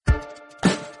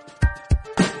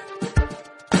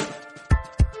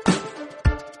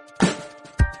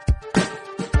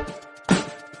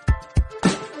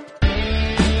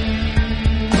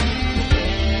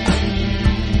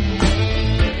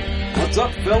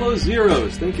fellow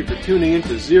Zeros. Thank you for tuning in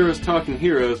to Zeros Talking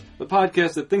Heroes, the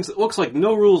podcast that thinks it looks like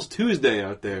No Rules Tuesday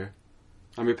out there.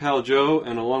 I'm your pal Joe,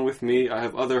 and along with me, I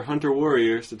have other Hunter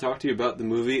Warriors to talk to you about the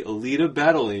movie Alita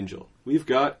Battle Angel. We've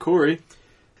got Corey.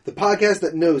 The podcast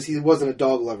that knows he wasn't a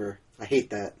dog lover. I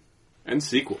hate that. And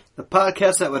Sequel. The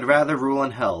podcast that would rather rule in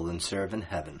hell than serve in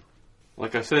heaven.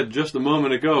 Like I said just a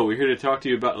moment ago, we're here to talk to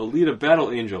you about Alita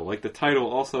Battle Angel, like the title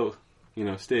also,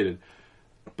 stated.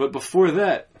 But before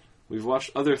that, we've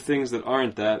watched other things that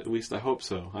aren't that, at least I hope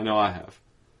so. I know I have.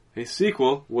 Hey,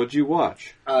 Sequel, what'd you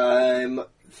watch? I'm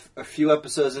a few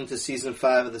episodes into Season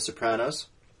 5 of The Sopranos.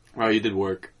 Wow, you did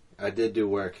work. I did do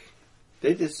work.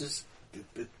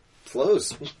 It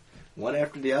flows. One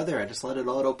after the other. I just let it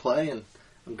autoplay and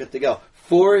I'm good to go.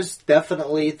 4 is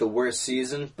definitely the worst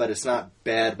season, but it's not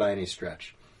bad by any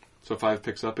stretch. So 5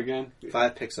 picks up again?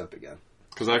 5 picks up again.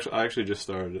 Because I actually just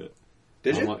started it.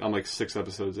 Did you? I'm like 6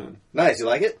 episodes in. Nice. You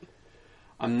like it?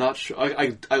 I'm not sure.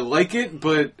 I like it,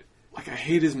 but I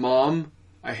hate his mom.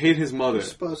 I hate his mother. You're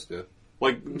supposed to.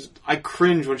 I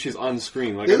cringe when she's on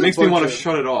screen. It makes me want to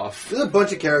shut it off. There's a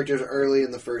bunch of characters early in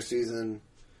the first season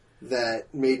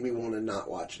that made me want to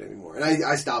not watch it anymore. And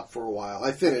I stopped for a while.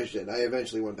 I finished it. I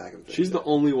eventually went back and finished it. She's the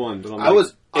only one. That I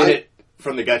was in it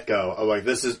from the get-go. I'm like,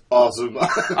 this is awesome.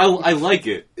 I like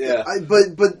it. Yeah.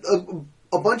 But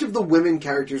a bunch of the women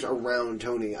characters around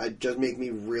Tony just make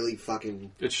me really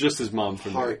fucking... It's just his mom for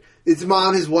me. It's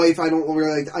mom, his wife, I don't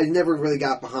really... I never really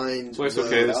got behind... His wife's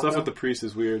okay. The stuff with the priest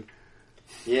is weird.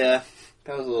 Yeah.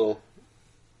 That was a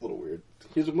little weird.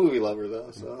 He's a movie lover,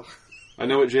 though, so... I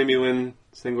know what Jamie Lynn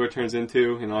Singler turns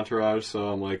into in Entourage, so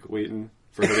I'm waiting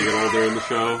for her to get older in the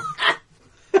show.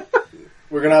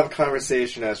 We're going to have a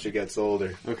conversation as she gets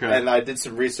older. Okay. And I did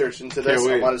some research into this.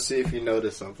 I want to see if you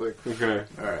noticed something. Okay.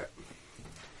 Alright.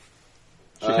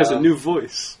 She has a new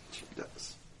voice. She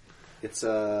does.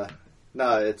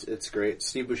 It's great.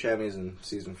 Steve Buscemi's in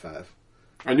season 5.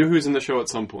 I knew he was in the show at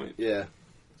some point. Yeah.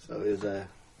 So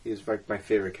he's like my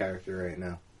favorite character right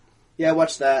now. Yeah, I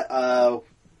watched that.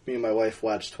 Me and my wife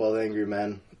watched 12 Angry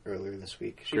Men earlier this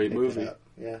week. Great movie.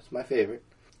 Yeah, it's my favorite.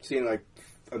 I've seen it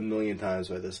a million times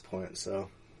by this point, so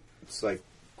it's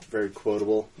very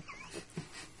quotable.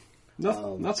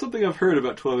 Not something I've heard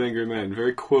about 12 Angry Men.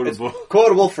 Very quotable. It's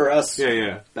quotable for us.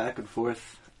 Yeah. Back and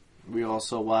forth. We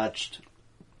also watched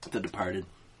The Departed.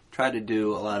 Tried to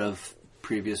do a lot of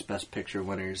previous Best Picture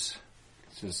winners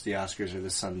since the Oscars are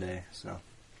this Sunday. So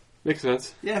makes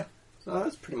sense. Yeah. So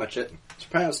that's pretty much it.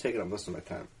 Sopranos taking up most of my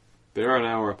time. They're an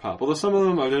hour a pop. Although some of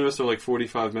them I've noticed are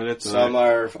 45 minutes. Some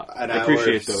are an hour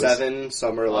appreciate those. 7.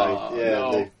 Some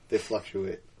are they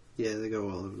fluctuate. Yeah, they go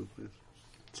all over the place.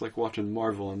 It's like watching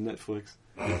Marvel on Netflix.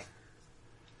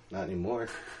 Not anymore.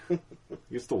 You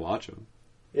can still watch them.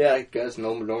 Yeah, I guess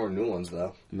no more new ones,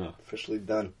 though. No. Officially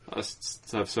done. I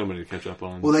have so many to catch up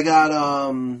on. Well, they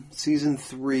got season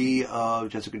 3 of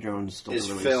Jessica Jones still is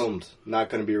filmed, not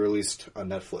going to be released on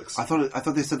Netflix. I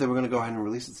thought they said they were going to go ahead and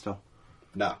release it still.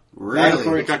 No.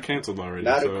 Really? It got canceled already.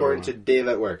 Not according to Dave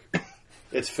at work.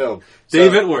 It's filmed.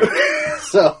 Dave at work.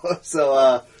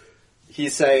 So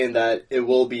he's saying that it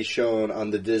will be shown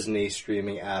on the Disney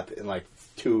streaming app in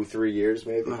 2-3 years,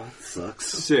 maybe. Oh, that sucks.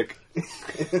 Sick.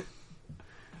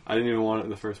 I didn't even want it in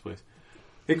the first place.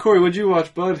 Hey, Corey, what'd you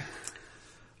watch, bud?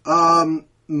 I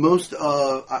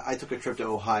took a trip to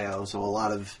Ohio, so a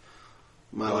lot of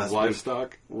my last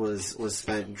livestock was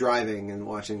spent driving and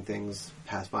watching things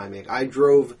pass by me. I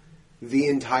drove the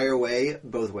entire way,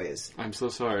 both ways. I'm so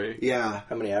sorry. Yeah.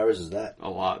 How many hours is that? A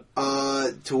lot.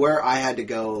 To where I had to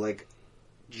go,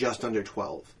 just under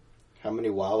 12. How many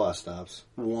Wawa stops?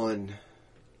 1.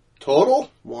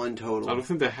 Total? 1 total. I don't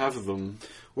think they have them.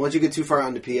 Once you get too far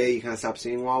onto PA, you kind of stop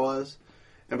seeing Wawas.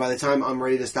 And by the time I'm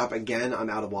ready to stop again, I'm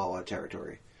out of Wawa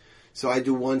territory. So I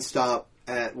do one stop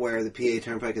at where the PA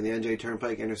Turnpike and the NJ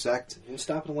Turnpike intersect. You didn't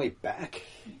stop on the way back?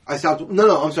 I stopped...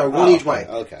 No, I'm sorry. One each way.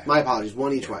 Okay. My apologies.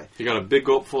 One each way. You got a big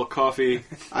gulp full of coffee.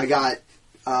 I got...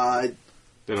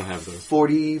 they don't have those.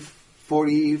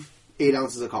 48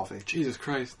 ounces of coffee. Jesus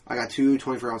Christ. I got 2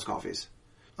 24-ounce coffees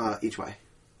each way.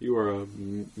 You are a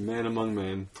man among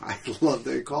men. I love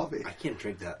their coffee. I can't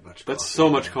drink that much coffee. That's so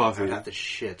much coffee. I'd have to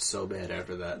shit so bad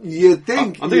after that. You'd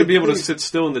think... I think I'd be able to sit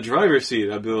still in the driver's seat.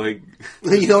 I'd be like...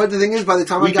 You know what the thing is? By the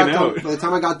time I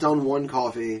out. got done one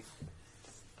coffee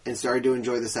and started to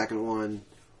enjoy the second one...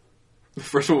 The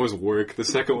first one was work. The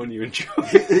second one you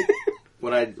enjoyed.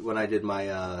 When I did my...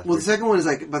 Well, the second one is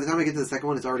by the time I get to the second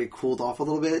one, it's already cooled off a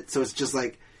little bit. So it's just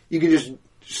you can just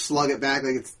slug it back.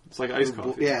 It's like iced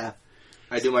coffee. Yeah.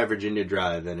 I do my Virginia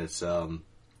drive, and it's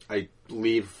I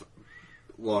leave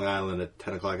Long Island at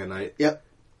 10 o'clock at night. Yep.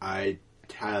 I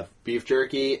have beef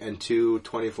jerky and 2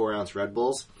 24-ounce Red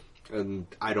Bulls, and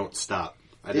I don't stop.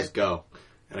 I just go.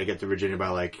 And I get to Virginia by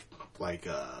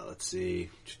let's see,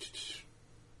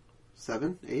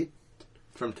 7, 8?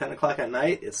 from 10 o'clock at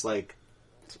night, it's like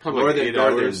It's probably like 8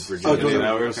 hours. Virginia. Oh, 8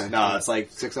 hours. okay. No, it's like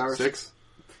 6 hours? 6?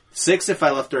 6 if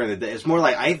I left during the day. It's more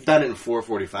like I've done it in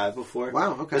 4:45 before.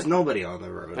 Wow, okay. There's nobody on the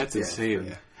road. That's Yeah. insane.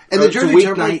 Yeah. And the It's a Jersey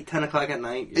weeknight, Turnpike, 10 o'clock at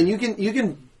night. and you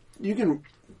can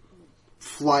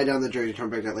fly down the Jersey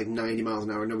Turnpike at like 90 miles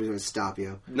an hour. Nobody's going to stop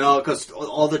you. No, because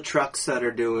all the trucks that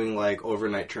are doing like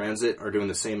overnight transit are doing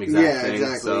the same exact thing.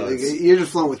 Exactly. So Like, it's- you're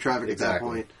just flowing with traffic at Exactly.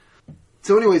 that point.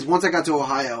 So anyways, once I got to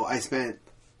Ohio, I spent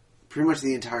pretty much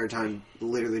the entire time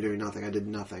literally doing nothing. I did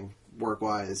nothing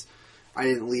work-wise. I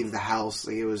didn't leave the house.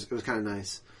 Like, it was kind of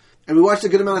nice. And we watched a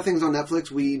good amount of things on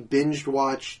Netflix. We binged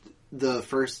watched the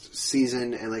first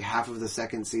season and like half of the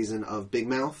second season of Big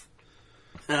Mouth.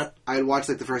 I had watched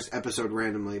like the first episode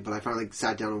randomly, but I finally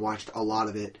sat down and watched a lot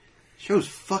of it. Show's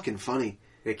fucking funny.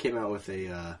 They came out with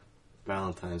a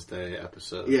Valentine's Day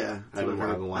episode. Yeah, I haven't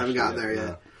watched I haven't it gotten yet, there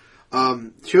no.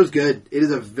 yet. Show's good. It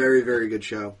is a very, very good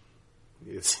show.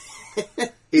 It's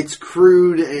It's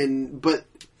crude but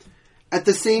at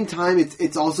the same time,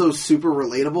 it's also super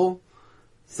relatable.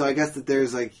 So I guess that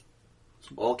there's like,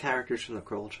 all characters from the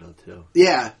Kroll Show too.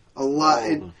 yeah, a lot. All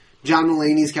of And them. John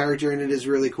Mulaney's character in it is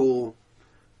really cool.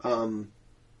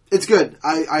 It's good.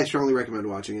 I strongly recommend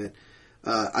watching it.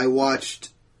 I watched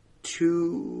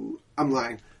 3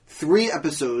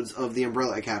 episodes of The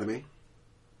Umbrella Academy.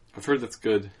 I've heard that's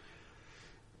good.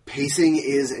 Pacing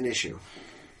is an issue.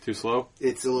 Too slow?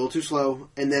 It's a little too slow,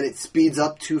 and then it speeds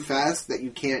up too fast that you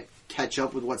can't catch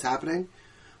up with what's happening.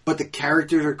 But the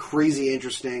characters are crazy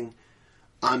interesting.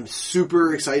 I'm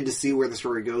super excited to see where the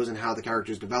story goes and how the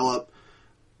characters develop.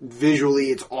 Visually,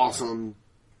 it's awesome.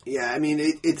 Yeah, I mean,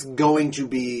 it's going to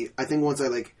be... I think once I,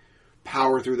 like,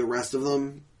 power through the rest of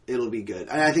them, it'll be good.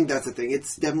 And I think that's the thing.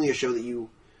 It's definitely a show that you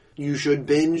should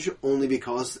binge, only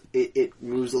because it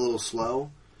moves a little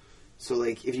slow. So,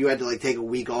 like, if you had to, like, take a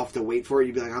week off to wait for it,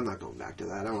 you'd be like, I'm not going back to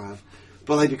that. I don't have...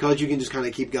 But, like, because you can just kind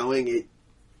of keep going,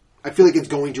 I feel like it's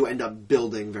going to end up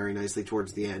building very nicely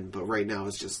towards the end. But right now,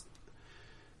 it's just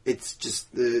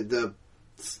the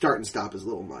start and stop is a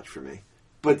little much for me.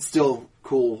 But still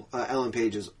cool. Ellen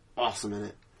Page is awesome in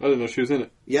it. I didn't know she was in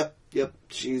it. Yep.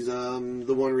 She's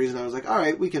the one reason I was like, all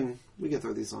right, we can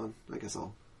throw these on. I guess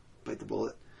I'll bite the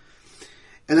bullet.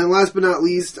 And then last but not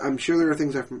least, I'm sure there are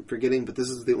things I'm forgetting, but this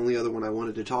is the only other one I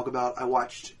wanted to talk about. I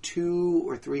watched 2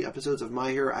 or 3 episodes of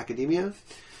My Hero Academia,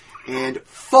 and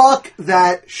fuck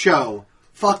that show.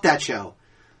 Fuck that show.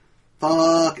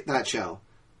 Fuck that show.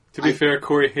 To be fair,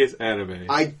 Corey hates anime.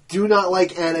 I do not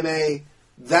like anime.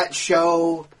 That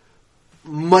show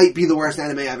might be the worst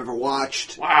anime I've ever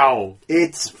watched. Wow.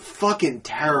 It's fucking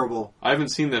terrible. I haven't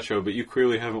seen that show, but you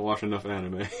clearly haven't watched enough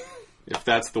anime. If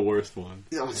that's the worst one.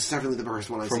 Oh, it's definitely the worst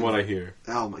one I've seen. From what I hear.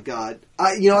 Oh my god.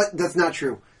 You know what? That's not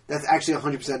true. That's actually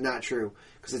 100% not true.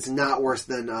 Because it's not worse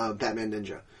than Batman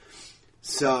Ninja.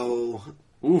 So,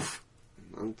 Oof.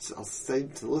 I'll say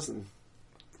to listen.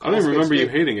 I don't even Call remember spade you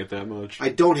spade. hating it that much. I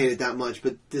don't hate it that much,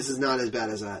 but this is not as bad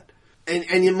as that. And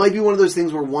it might be one of those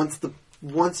things where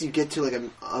once you get to like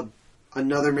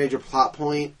another major plot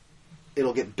point,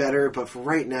 it'll get better. But for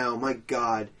right now, my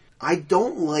god, I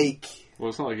don't like... Well,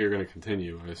 it's not like you're going to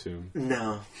continue, I assume.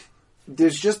 No.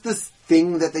 There's just this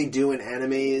thing that they do in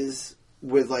animes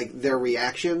with, like, their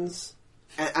reactions.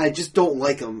 And I just don't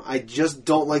like them. I just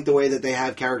don't like the way that they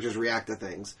have characters react to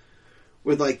things.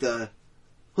 With, like, the...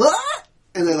 "Ah!"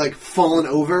 And they're, like, falling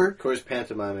over. Of course,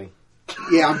 pantomiming.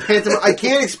 Yeah, I'm I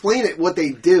can't explain it, what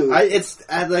they do. I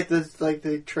like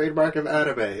the trademark of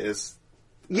anime is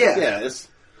it's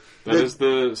That is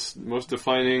the most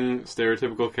defining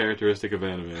stereotypical characteristic of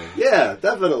anime. yeah,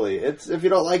 definitely. It's if you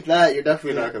don't like that, you're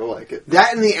definitely not going to like it.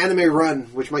 That and the anime run,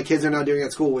 which my kids are now doing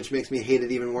at school, which makes me hate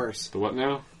it even worse. The what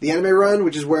now? The anime run,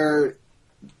 which is where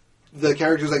the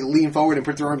characters like lean forward and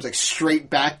put their arms like straight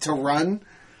back to run.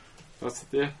 That's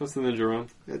the Ninja Run.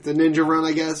 It's a ninja run,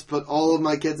 I guess, but all of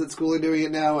my kids at school are doing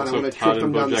it now, and I'm Also, going to Todd trip them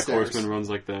and down the BoJack stairs. Horseman runs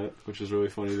like that, which is really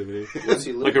funny to me. Does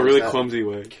he look Like a really that? clumsy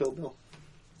way. Kill Bill.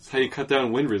 It's how you cut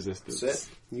down wind resistance. That's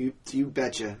it. You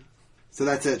betcha. So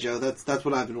that's it, Joe. That's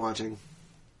what I've been watching.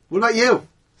 What about you?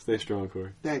 Stay strong,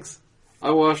 Corey. Thanks. I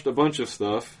watched a bunch of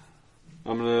stuff.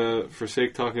 I'm going to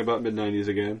forsake talking about mid-90s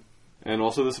again. And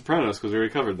also The Sopranos, because we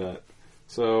already covered that.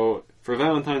 So, for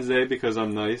Valentine's Day, because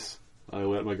I'm nice, I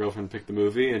let my girlfriend pick the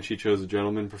movie, and she chose A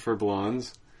Gentleman Prefer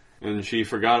Blondes. And she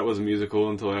forgot it was a musical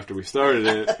until after we started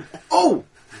it. Oh!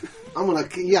 you're going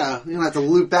to have to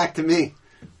loop back to me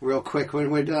real quick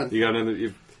when we're done. You got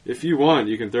if you want,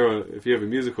 you can if you have a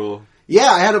musical. Yeah,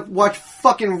 I had to watch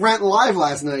fucking Rent live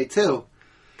last night, too.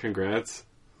 Congrats.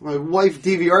 My wife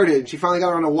DVR'd it, and she finally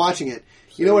got around to watching it.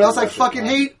 You know what else I fucking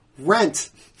hate? Rent.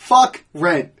 Fuck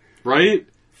Rent. Right?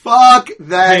 Fuck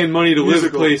that. Paying money to live at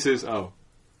musical. places. Oh.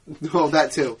 Oh,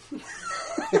 that too.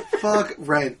 Fuck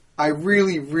Rent. I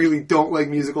really, really don't like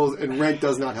musicals, and Rent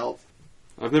does not help.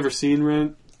 I've never seen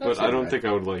Rent, but I've seen I don't Rent. think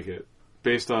I would like it.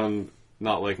 Based on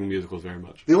not liking musicals very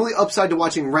much. The only upside to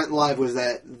watching Rent live was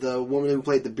that the woman who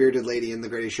played the bearded lady in The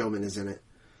Greatest Showman is in it.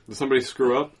 Did somebody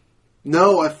screw up?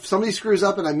 No, if somebody screws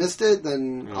up and I missed it,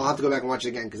 then Oh. I'll have to go back and watch it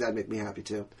again, because that'd make me happy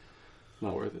too.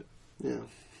 Not worth it. Yeah,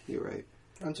 you're right.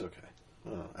 That's okay.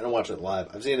 I don't watch it live.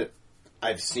 I've seen it.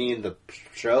 I've seen the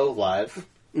show live.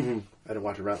 Mm-hmm. I didn't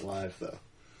watch it Rent live though.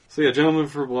 So yeah, Gentlemen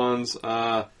for Blondes.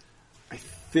 I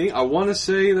want to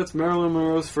say that's Marilyn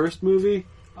Monroe's first movie.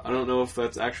 I don't know if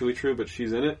that's actually true, but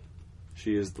she's in it.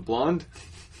 She is the blonde.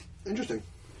 Interesting.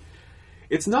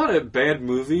 It's not a bad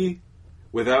movie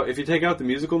without, if you take out the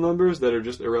musical numbers that are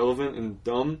just irrelevant and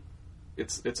dumb,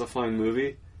 it's a fine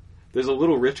movie. There's a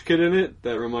little rich kid in it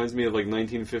that reminds me of like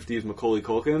 1950s Macaulay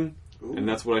Culkin, and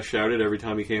that's what I shouted every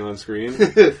time he came on screen.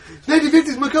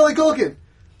 1950s Macaulay Culkin!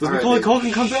 Does All right, Macaulay babe.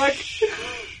 Culkin come back?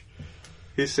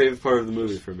 He saved part of the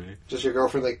movie for me. Just your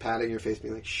girlfriend like patting your face,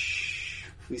 being like, shh,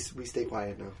 we stay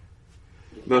quiet now.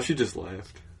 No, she just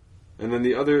laughed. And then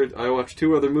I watched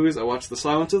two other movies. I watched The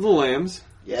Silence of the Lambs.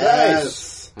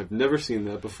 Yes. I've never seen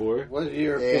that before. What is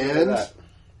your opinion And? of that?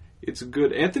 It's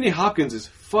good. Anthony Hopkins is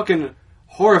fucking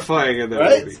horrifying in that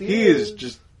Right? movie. He He is is.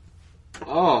 just...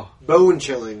 Oh. Bone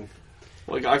chilling.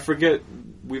 Like, I forget,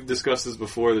 we've discussed this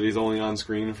before, that he's only on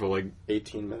screen for like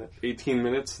 18 minutes. 18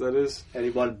 minutes, that is. And he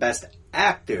won Best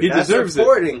Actor. He That's deserves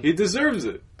supporting. it. He deserves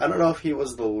it. I don't know if he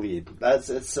was the lead. It's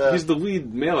He's the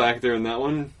lead male actor in that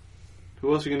one.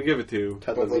 Who else are you going to give it to?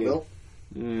 Ted Buffalo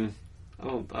Levine.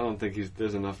 Bill? I don't think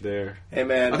there's enough there. Hey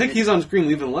man, I think he's on screen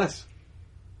even less.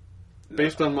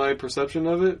 Based on my perception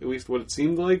of it, at least what it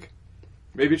seemed like.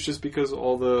 Maybe it's just because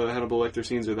all the Hannibal Lecter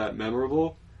scenes are that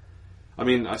memorable. I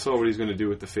mean, I saw what he's going to do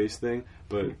with the face thing,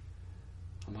 but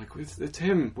I'm like, it's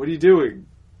him. What are you doing?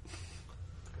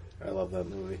 I love that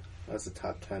movie. That's a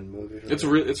top 10 movie. for It's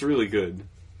me. it's really good.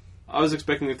 I was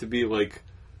expecting it to be like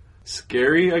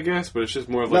scary, I guess, but it's just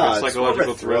more of No, like a it's more of a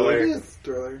psychological thriller. thriller. It's a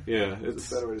thriller. Yeah, That's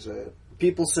it's a better way to say it.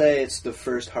 People say it's the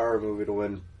first horror movie to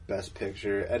win Best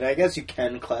Picture, and I guess you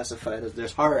can classify it as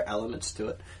there's horror elements to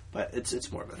it, but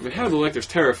it's more of a. I mean, Hannibal Lecter's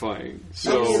terrifying.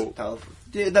 So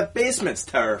Dude, the basement's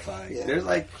terrifying. Yeah. There's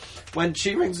like when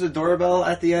she rings the doorbell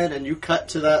at the end, and you cut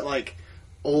to that like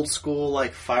old school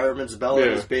like fireman's bell in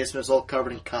Yeah. his basement, it's all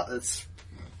covered in it's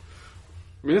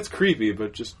I mean, it's creepy,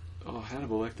 but just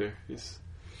Hannibal Lecter, he's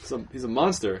a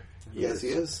monster. Yes, he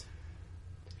is.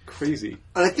 Crazy.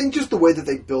 And I think just the way that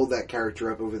they build that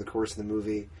character up over the course of the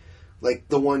movie, like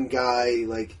the one guy,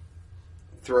 like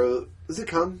is it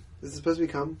cum? Is it supposed to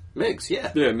be cum? Miggs,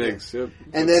 yeah. Yeah, Miggs. Yep.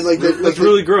 And then like That's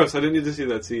really gross. I didn't need to see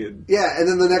that scene. yeah, and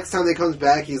then the next time they comes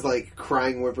back, he's like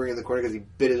crying, whimpering in the corner because he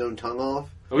bit his own tongue off.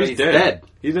 Oh, he's He's dead.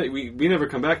 dead. We never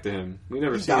come back to him. We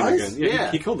never He see him dies? again. Yeah,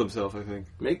 Yeah. He killed himself, I think.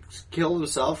 Miggs killed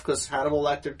himself because Hannibal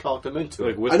Lecter talked him into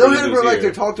Like it. I whispered know in Hannibal his Lecter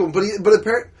ear. talked to him, but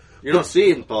apparently You don't see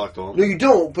him talk to him. no, you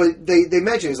don't. But they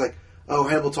mention it's like, oh,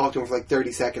 Hannibal talked to him for like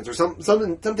 30 seconds or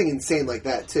something insane like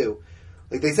that too.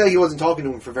 Like they said he wasn't talking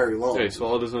to him for very long. Yeah, he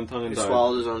swallowed his own tongue and He died.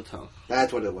 swallowed his own tongue.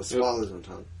 That's what it was. Yep. Swallow his own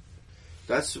tongue.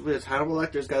 That's Hannibal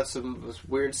Lecter's got some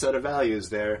weird set of values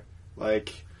there.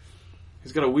 Like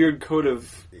He's got a weird code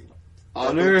of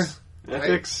honor, Ethics.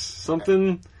 ethics,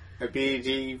 something.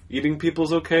 he Eating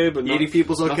people's okay, but not, eating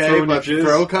people's not okay, throwing but your jizz.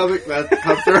 throw coming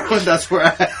that's where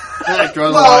I draw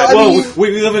the Well, line. I Whoa, mean-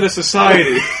 we live in a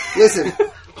society. Listen,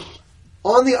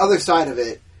 on the other side of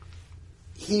it,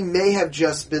 he may have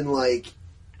just been like,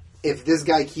 if this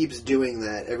guy keeps doing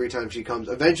that every time she comes,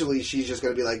 eventually she's just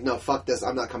going to be like, no, fuck this,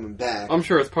 I'm not coming back. I'm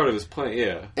sure it's part of his plan,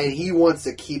 yeah. And he wants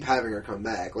to keep having her come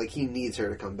back. Like, he needs her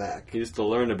to come back. He needs to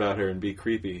learn about her and be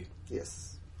creepy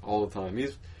Yes. all the time.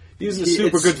 He's a He-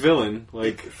 super it's- good villain.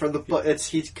 Like, From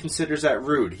he considers that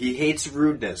rude. He hates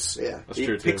rudeness. Yeah. That's He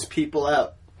true, picks too. people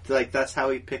out. Like that's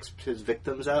how he picks his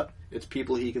victims out. It's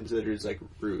people he considers like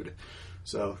rude.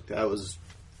 So that was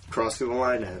crossing the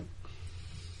line to him.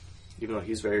 Even though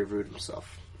he's very rude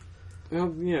himself.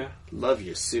 well, yeah. Love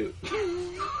your suit.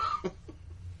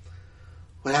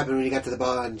 What happened when you got to the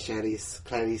barn,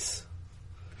 Clarice?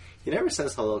 He never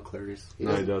says hello, Clarice.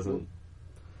 No, he doesn't.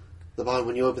 The barn,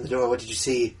 when you opened the door, what did you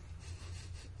see?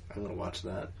 I'm gonna watch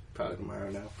that probably tomorrow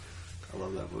now. I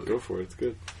love that movie. Go for it. It's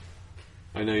good.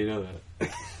 I know you know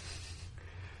that.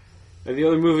 And the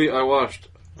other movie I watched,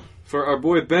 for our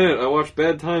boy Bennett, I watched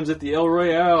Bad Times at the El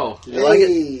Royale. Did you like it?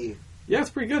 Hey! Yeah, it's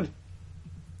pretty good.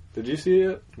 Did you see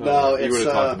it? No, you it's would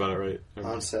have talked about it, right?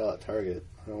 on sale at Target.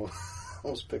 I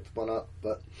almost picked one up,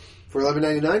 but For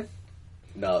 $11.99?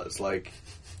 no, it's like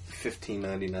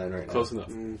 $15.99 right now. Close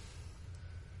enough.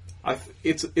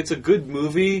 It's a good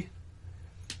movie,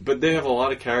 but they have a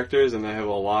lot of characters and they have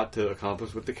a lot to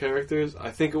accomplish with the characters.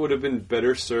 I think it would have been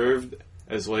better served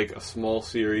as like a small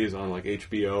series on like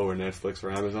HBO or Netflix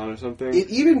or Amazon or something. It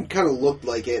even kind of looked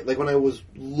like it. Like when I was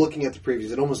looking at the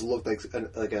previews, it almost looked like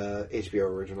a HBO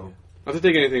original. Not to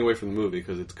take anything away from the movie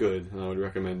because it's good and I would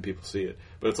recommend people see it.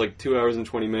 But it's like 2 hours and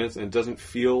 20 minutes and it doesn't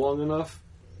feel long enough.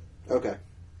 Okay.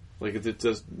 Like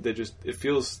it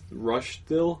feels rushed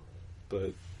still,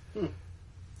 but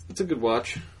it's a good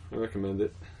watch. I recommend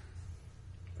it.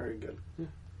 Very good. Yeah.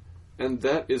 And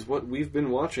that is what we've been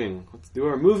watching. Let's do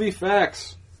our movie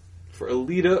facts for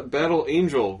Alita Battle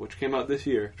Angel, which came out this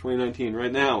year, 2019,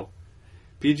 right now.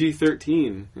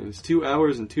 PG-13, and it's 2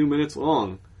 hours and 2 minutes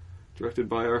long. Directed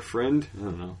by our friend,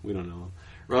 we don't know him,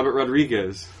 Robert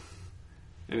Rodriguez.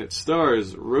 And it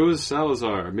stars Rose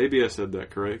Salazar. Maybe I said that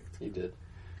correct. You did.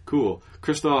 Cool.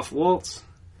 Christoph Waltz,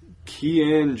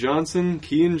 Kian Johnson,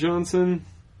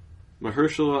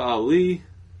 Mahershala Ali,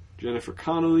 Jennifer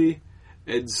Connelly,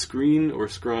 Ed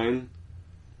Skrein,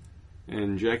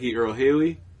 and Jackie Earle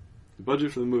Haley. The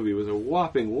budget for the movie was a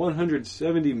whopping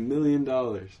 $170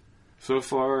 million. So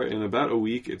far, in about a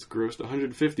week, it's grossed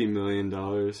 $150 million,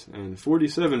 and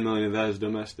 $47 million of that is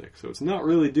domestic. So it's not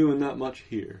really doing that much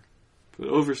here. But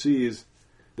overseas,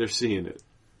 they're seeing it.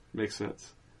 Makes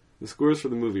sense. The scores for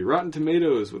the movie: Rotten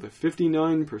Tomatoes with a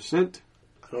 59%.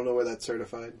 I don't know where that's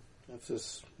certified.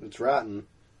 It's rotten,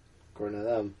 according to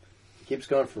them. It keeps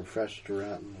going from fresh to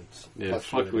rotten. Yeah, it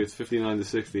fluctuates 59 to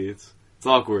 60. It's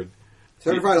awkward.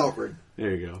 Certified awkward.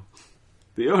 There you go.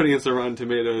 The audience on Rotten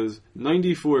Tomatoes,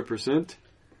 94%.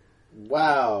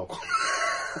 Wow.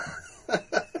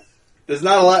 There's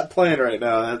not a lot playing right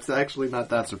now. That's actually not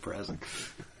that surprising.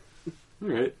 All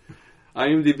right.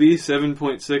 IMDb,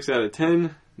 7.6 out of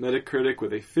 10. Metacritic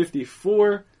with a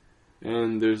 54.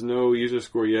 And there's no user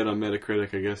score yet on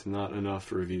Metacritic. I guess not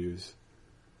enough reviews.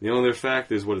 The only other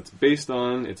fact is what it's based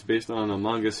on. It's based on a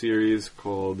manga series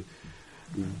called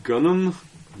Gundam,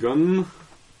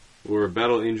 or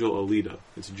Battle Angel Alita.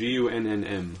 It's Gunnm.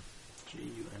 Gun.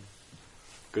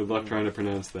 Good luck trying to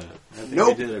pronounce that. I think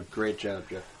Nope. you did a great job,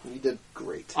 Jeff. You did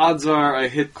great. Odds are I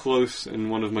hit close in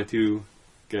one of my two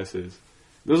guesses.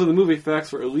 Those are the movie facts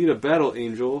for Alita Battle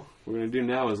Angel. What we're going to do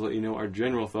now is let you know our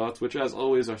general thoughts, which as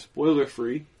always are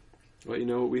spoiler-free. Let you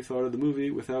know what we thought of the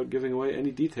movie without giving away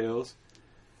any details.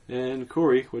 And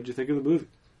Corey, what did you think of the movie?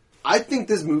 I think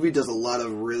this movie does a lot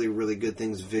of really, really good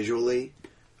things visually,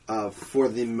 for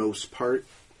the most part.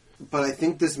 But I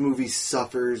think this movie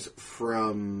suffers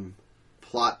from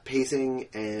plot pacing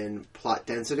and plot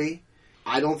density.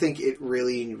 I don't think it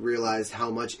really realized how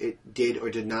much it did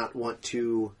or did not want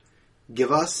to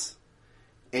give us.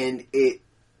 And it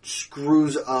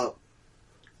screws up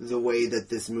the way that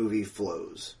this movie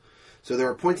flows. So there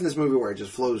are points in this movie where it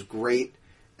just flows great,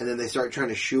 and then they start trying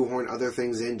to shoehorn other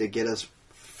things in to get us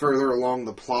further along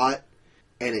the plot,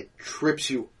 and it trips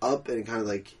you up and kind of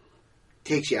like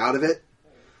takes you out of it.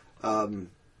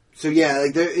 So yeah,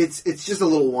 like it's just a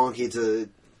little wonky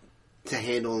to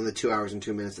handle in the 2 hours and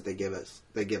 2 minutes that they give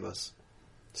us.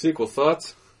 Sequel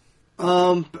thoughts?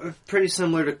 Pretty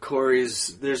similar to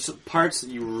Corey's. There's parts that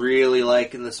you really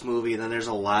like in this movie, and then there's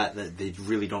a lot that they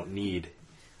really don't need.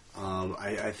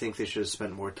 I think they should have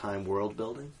spent more time world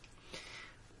building.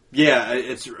 Yeah,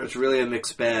 it's really a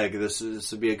mixed bag. This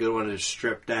would be a good one to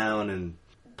strip down and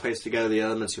place together the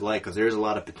elements you like, because there's a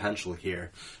lot of potential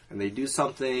here. And they do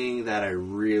something that I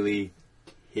really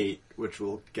hate, which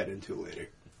we'll get into later.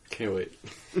 Can't wait.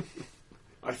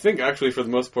 I think actually for the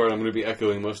most part I'm going to be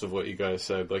echoing most of what you guys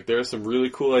said. Like, there are some really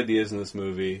cool ideas in this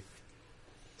movie.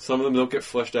 Some of them don't get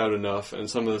fleshed out enough, and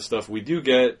some of the stuff we do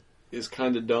get is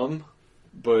kind of dumb.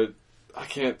 But I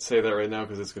can't say that right now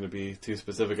because it's going to be too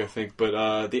specific, I think.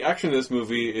 But the action in this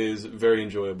movie is very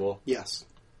enjoyable. Yes.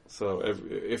 So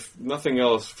if nothing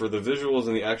else, for the visuals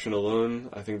and the action alone,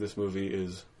 I think this movie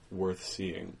is worth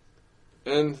seeing.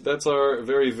 And that's our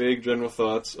very vague general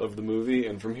thoughts of the movie.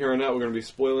 And from here on out, we're going to be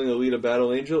spoiling Alita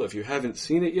Battle Angel. If you haven't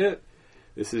seen it yet,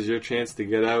 this is your chance to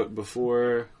get out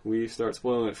before we start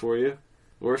spoiling it for you.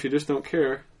 Or if you just don't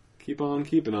care, keep on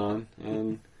keeping on.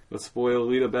 And let's spoil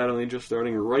Alita Battle Angel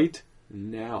starting right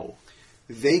now.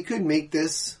 They could make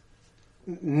this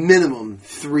minimum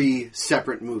 3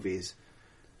 separate movies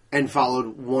and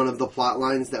followed one of the plot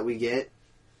lines that we get,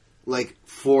 like,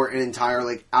 for an entire,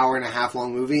 like, hour and a half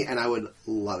long movie, and I would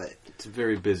love it. It's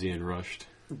very busy and rushed.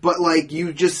 But, like,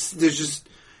 you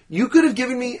You could have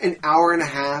given me an hour and a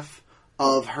half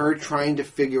of her trying to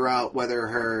figure out whether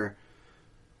her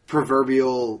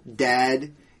proverbial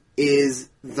dad is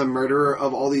the murderer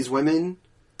of all these women,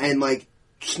 and like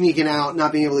sneaking out,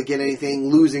 not being able to get anything,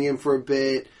 losing him for a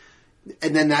bit,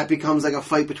 and then that becomes like a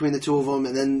fight between the two of them,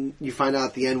 and then you find out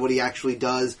at the end what he actually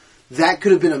does. That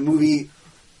could have been a movie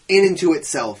in and to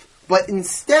itself. But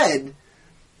instead,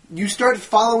 you start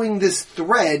following this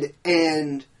thread,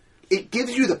 and it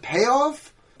gives you the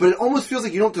payoff, but it almost feels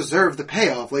like you don't deserve the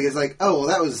payoff. Like, it's like, oh, well,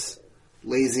 that was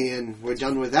lazy, and we're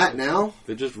done with that now.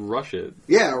 They just rush it.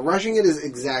 Yeah, rushing it is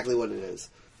exactly what it is.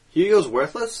 Hugo's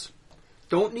worthless?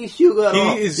 Don't need Hugo at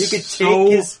all. He is You could so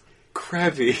take his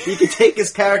crabby. He could take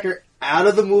his character out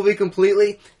of the movie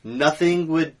completely. Nothing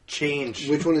would change.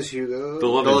 Which one is Hugo? The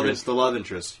love interest. The love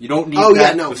interest. You don't need Oh,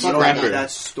 that. yeah, no, you fuck don't that. need that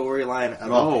storyline at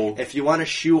all. No. If you want to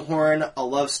shoehorn a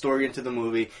love story into the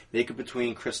movie, make it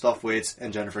between Christoph Waltz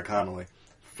and Jennifer Connelly.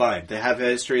 Fine. They have a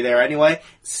history there anyway.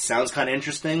 Sounds kind of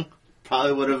interesting.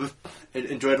 Probably would have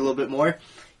enjoyed it a little bit more.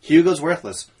 Hugo's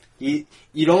worthless. You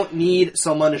don't need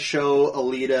someone to show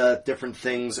Alita different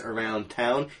things around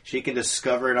town. She can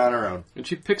discover it on her own. And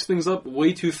she picks things up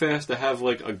way too fast to have,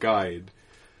 like, a guide.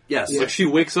 Yes. Yeah. Like, she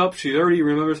wakes up, she already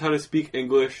remembers how to speak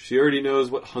English, she already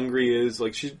knows what hungry is,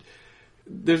 like,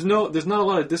 there's not a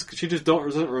lot of she just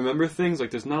doesn't remember things, like,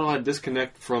 there's not a lot of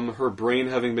disconnect from her brain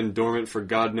having been dormant for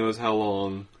God knows how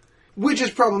long. Which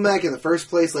is problematic in the first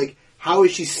place. Like, how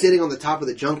is she sitting on the top of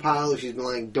the junk pile if she's been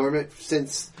lying dormant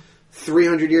since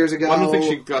 300 years ago? Well, I don't think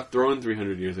she got thrown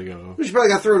 300 years ago. She probably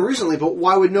got thrown recently, but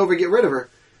why would Nova get rid of her?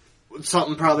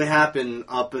 Something probably happened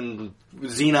up in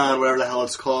Xenon, whatever the hell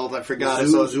it's called. I forgot.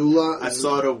 Zula? I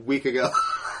saw it a week ago.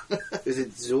 Is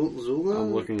it Zula?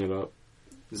 I'm looking it up.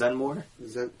 Zenmore?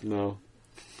 Is that... No.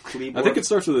 Kleborg? I think it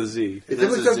starts with a Z. It It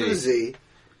definitely is a starts with a Z.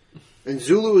 And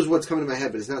Zulu is what's coming to my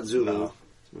head, but it's not Zulu. No.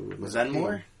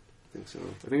 Zenmore? I think so.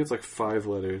 I think it's like 5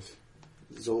 letters.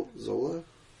 Zola?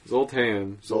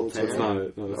 Zoltan. Zoltan. That's not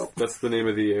it. No, that's the name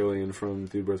of the alien from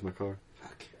Dude, Where's My Car?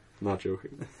 Fuck. Not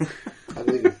joking. I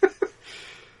believe you.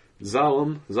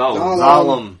 Zalem.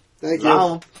 Zalem. Thank you.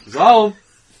 Zalem. Zalem!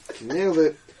 Nailed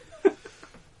it.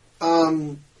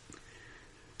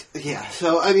 Yeah,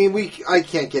 so, I mean, I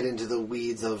can't get into the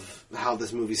weeds of how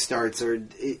this movie starts, or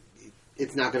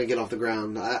it's not going to get off the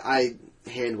ground. I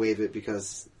hand wave it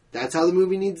because that's how the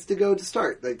movie needs to go to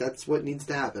start. Like, that's what needs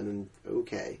to happen, and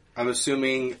okay. I'm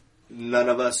assuming none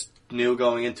of us knew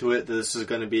going into it that this is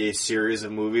going to be a series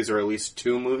of movies, or at least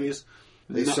 2 movies.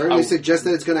 They No, certainly I- suggest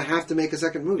that it's going to have to make a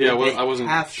second movie. Yeah, well, They I wasn't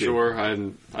have to. sure. I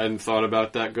hadn't thought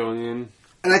about that going in.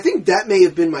 And I think that may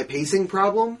have been my pacing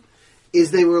problem,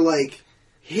 is they were, like,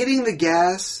 hitting the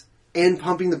gas and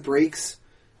pumping the brakes,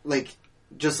 like,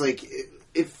 just like,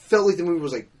 it felt like the movie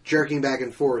was, like, jerking back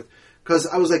and forth. Because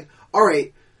I was like,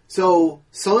 alright, so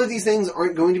some of these things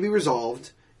aren't going to be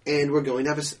resolved, and we're going to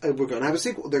have a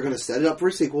sequel. They're going to set it up for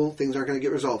a sequel, things aren't going to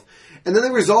get resolved. And then they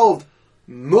resolved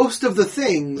most of the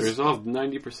things. They resolved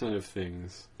 90% of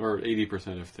things. Or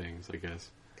 80% of things, I guess.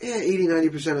 Yeah,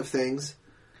 80-90% of things.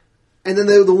 And then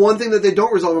the one thing that they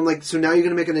don't resolve, I'm like, so now you're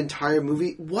going to make an entire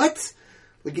movie? What?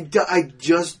 Like, I think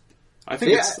Yeah, I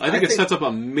think I it sets up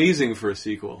amazing for a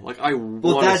sequel. Like, I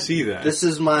Well, want to see that. This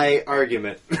is my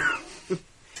argument.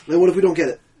 Then what if we don't get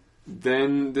it?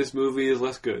 Then this movie is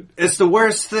less good. It's the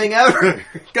worst thing ever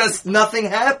because nothing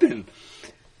happened.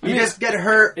 You mean, just get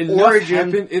her Enough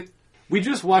origin. happened. We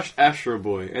just watched Astro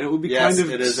Boy, and it would be Yes, kind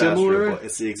of it is similar. Astro Boy.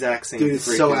 It's the exact same. Dude, it's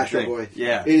so freaking Astro thing. Boy.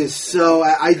 Yeah, It is so...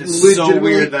 I it's legitimately... so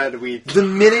weird that we. The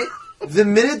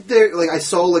minute there... Like, I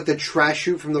saw, like, the trash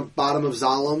chute from the bottom of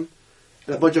Zalem,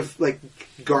 and a bunch of, like,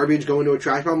 garbage going to a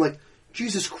trash pile, I'm like,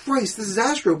 Jesus Christ, this is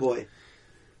Astro Boy.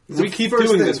 We keep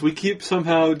doing this. We keep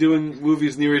somehow doing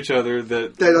movies near each other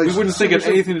that They're like we wouldn't think had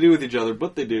super- anything to do with each other,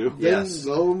 but they do. Then, Yes.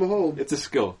 lo and behold. It's a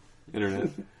skill. Internet.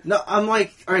 No, I'm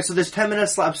like, all right. So there's 10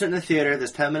 minutes left. I'm sitting in the theater.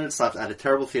 There's 10 minutes left. I had a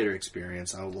terrible theater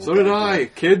experience. So did I,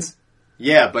 kids.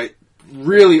 Yeah, but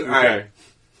really, all Okay. right.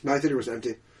 My theater was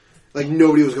empty. Like,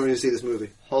 nobody was going to see this movie.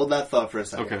 Hold that thought for a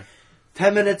second. Okay.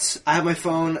 10 minutes. I have my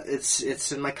phone.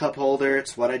 It's in my cup holder.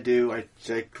 It's what I do. I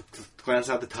glance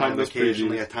out the time those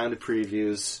occasionally. previews. I time the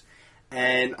previews.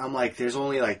 And I'm like, there's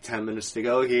only like 10 minutes to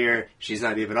go here. She's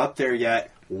not even up there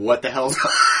yet. What the hell's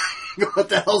what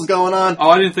the hell's going on? Oh,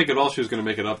 I didn't think at all she was going to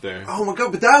make it up there. Oh my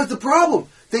god, but that was the problem.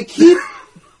 They keep...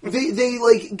 they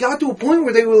like, got to a point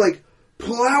where they were, like,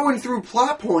 plowing through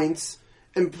plot points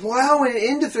and plowing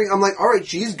into things. I'm like, alright,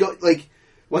 she's like...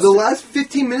 What's the the- last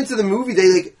 15 minutes of the movie, they,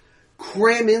 like,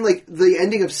 cram in, like, the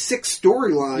ending of 6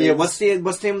 storylines. Yeah, what's the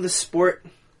name of the sport?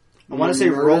 I want to say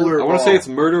Murder? Rollerball. I want to say it's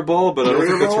Murder Ball, but I don't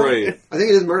think that's Murderball? right. I think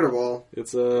it is Murderball.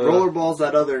 It's Rollerball's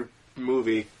that other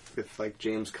movie with like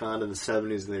James Caan in the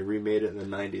 70s, and they remade it in the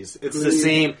 90s. It's the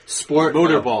same sport.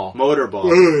 Motorball.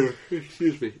 Motorball.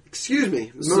 Excuse me. Excuse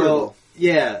me. Murderball. So,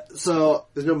 yeah, so...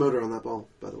 There's no motor on that ball,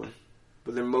 by the way.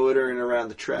 But they're motoring around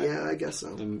the track. Yeah, I guess so.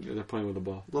 And they're playing with the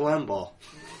ball. Little M ball.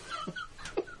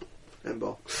 And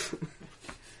ball.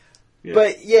 Yeah.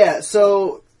 But, yeah,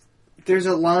 so... There's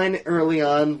a line early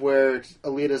on where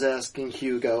Alita's asking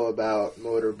Hugo about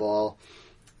Motorball,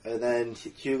 and then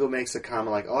Hugo makes a comment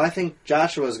like, "Oh, I think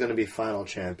Joshua's going to be final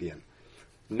champion."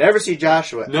 Never see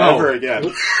Joshua ever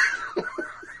again.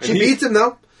 She beats him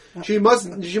though. She must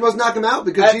knock him out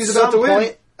because she's about to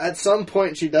win. At some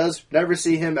point, she does. Never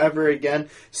see him ever again.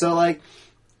 So, like,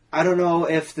 I don't know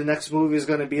if the next movie is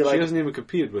going to be like. She hasn't even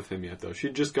competed with him yet, though. She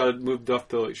just got moved up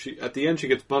to like at the end. She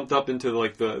gets bumped up into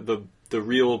like the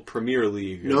real Premier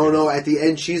League. No. At the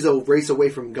end, she's a race away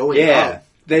from going Yeah, up.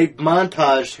 they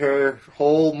montaged her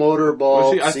whole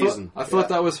Motorball season. I thought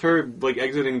that was her like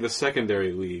exiting the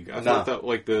secondary league. I thought that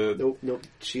like the Nope.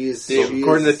 She's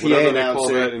according to the PA whatever they call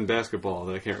announcer, that in basketball.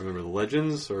 That I can't remember, the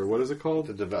Legends or what is it called?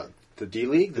 the D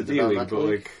League, The D League, but developmental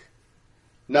league? like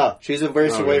No, she's a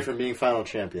verse away Okay. from being final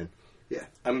champion. Yeah.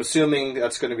 I'm assuming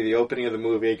that's going to be the opening of the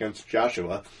movie against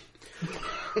Joshua.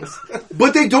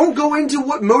 But they don't go into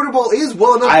what Motorball is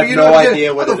well enough I for have you no to understand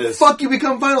idea what how it the is. fuck you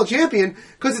become final champion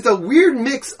because it's a weird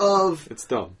mix of it's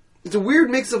dumb.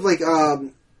 like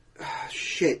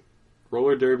shit.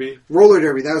 Roller derby. Roller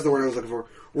derby, that was the word I was looking for.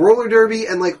 Roller derby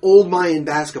and like old Mayan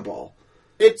basketball.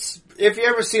 It's if you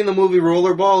ever seen the movie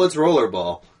Rollerball, it's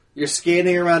Rollerball. You're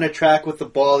skating around a track with the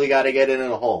ball. You got to get it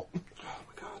in a hole. Oh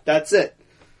my god, that's it.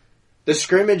 The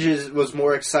scrimmages was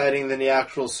more exciting than the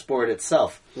actual sport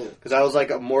itself because I was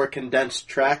like a more condensed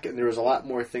track, and there was a lot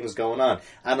more things going on.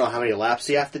 I don't know how many laps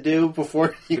you have to do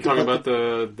before you. You're talking about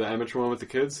the amateur one with the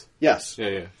kids? Yes.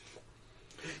 Yeah.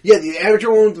 Yeah, the amateur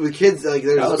one with kids, like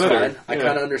there's That was better. fine. I Yeah.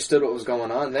 kind of understood what was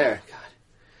going on there.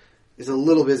 it's a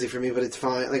little busy for me, but it's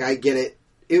fine. Like I get it.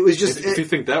 It was just If you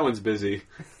think that one's busy,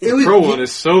 it the was pro one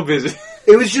is so busy.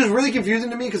 it was just really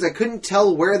confusing to me because I couldn't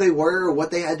tell where they were or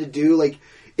what they had to do. Like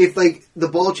if like the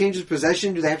ball changes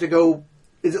possession, do they have to go?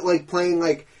 Is it like playing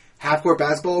like half court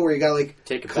basketball where you got like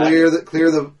Take it clear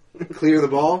the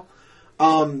ball?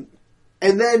 And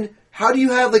then how do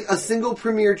you have like a single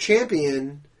premier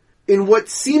champion in what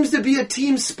seems to be a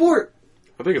team sport?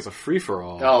 I think it's a free for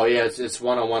all. Oh yeah, it's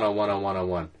 1-on-1 on 1-on-1 on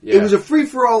 1. Yeah. It was a free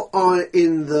for all on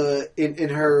in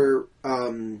her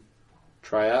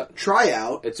tryout.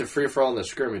 tryout. It's a free for all in the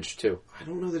scrimmage too. I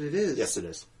don't know that it is. Yes, it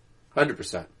is.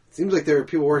 100%. Seems like there are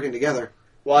people working together.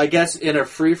 Well, I guess in a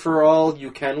free for all, you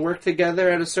can work together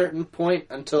at a certain point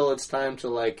until it's time to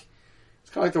like.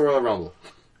 It's kind of like the Royal Rumble.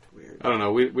 Weird. I don't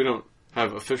know. We don't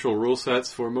have official rule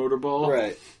sets for motorball,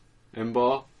 Right.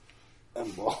 M-ball.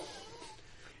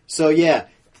 So yeah,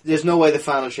 there's no way the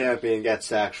final champion gets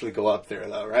to actually go up there,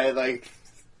 though, right? Like,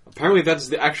 Apparently,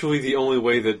 that's actually the only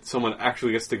way that someone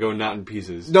actually gets to go not in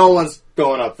pieces. no one's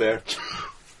going up there.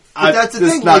 But that's the this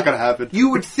thing. is not like, going to happen. You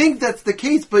would think that's the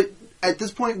case, but at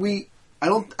this point,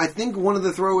 I think one of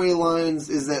the throwaway lines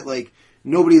is that like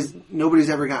nobody's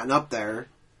ever gotten up there.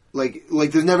 Like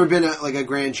there's never been a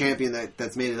grand champion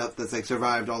that's made it up, that's like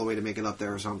survived all the way to make it up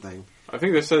there or something. I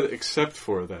think they said except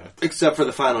for that. Except for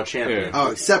the final champion. Yeah.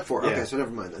 Oh, except for Yeah. okay, so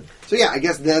never mind then. So yeah, I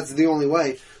guess that's the only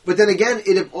way. But then again,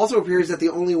 it also appears that the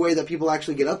only way that people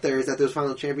actually get up there is that those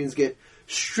final champions get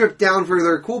stripped down for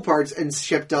their cool parts and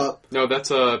shipped up. No,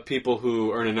 that's people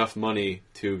who earn enough money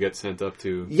to get sent up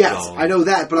to. Yes, Dal. I know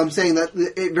that, but I'm saying that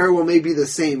it very well may be the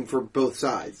same for both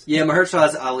sides. Yeah,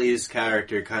 Mahershala Ali's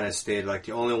character kind of stated like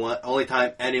the only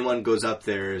time anyone goes up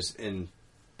there is in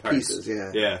parts. Pieces,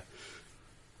 yeah. Yeah.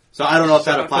 So I don't know if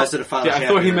that applies to the final Yeah, I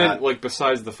champion. thought he or meant not. like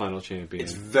besides the final champion.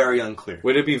 It's very unclear.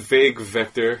 Would it be vague,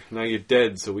 Vector? Now you're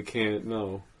dead, so we can't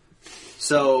know.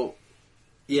 So,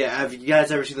 yeah, have you guys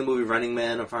ever seen the movie Running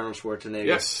Man of Arnold Schwarzenegger?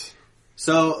 Yes.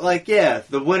 So, like, yeah,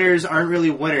 the winners aren't really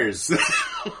winners.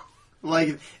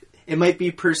 Like, it might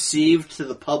be perceived to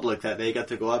the public that they got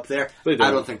to go up there. They don't.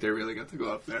 I don't think they really got to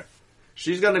go up there.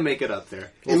 She's going to make it up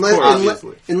there.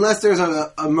 Unless there's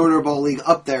a motorball league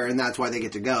up there, and that's why they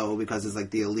get to go because it's like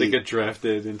the elite. They get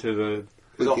drafted into the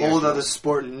There's a whole other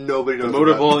sport nobody knows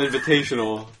Motorball about.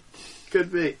 Invitational.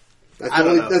 Could be. That's, I the don't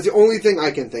only, know. that's the only thing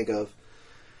I can think of.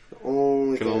 The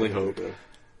only Can thing only I can hope. think of.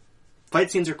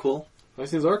 Fight scenes are cool. Those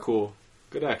scenes are cool.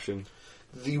 Good action.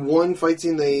 The one fight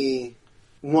scene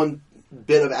one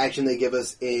bit of action they give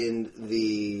us in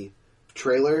the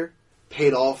trailer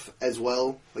paid off as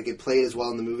well. Like it played as well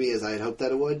in the movie as I had hoped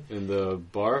that it would. In the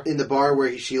bar? In the bar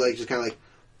where she like just kind of like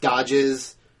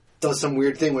dodges does some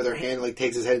weird thing with her hand, like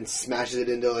takes his head and smashes it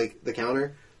into like the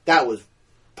counter. That was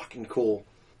fucking cool.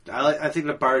 I think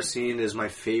the bar scene is my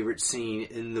favorite scene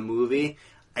in the movie.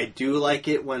 I do like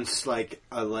it when someone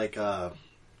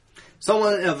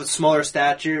of a smaller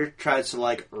stature tries to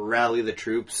like rally the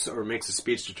troops or makes a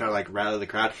speech to try to like rally the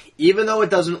crowd. Even though it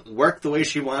doesn't work the way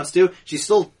she wants to, she's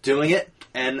still doing it,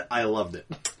 and I loved it.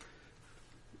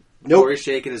 Nope. Corey's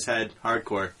shaking his head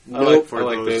hardcore. Nope. For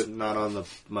those not on the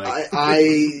mic.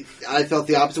 I felt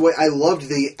the opposite way. I loved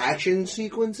the action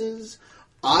sequences.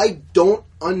 I don't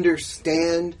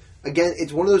understand. Again,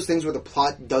 it's one of those things where the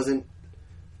plot doesn't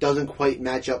quite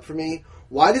match up for me.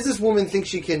 Why does this woman think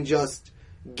she can just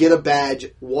get a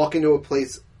badge, walk into a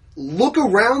place, look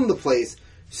around the place,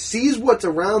 sees what's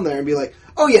around there, and be like,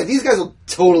 "Oh yeah, these guys will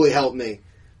totally help me."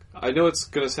 I know it's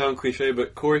going to sound cliche,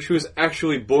 but Corey, she was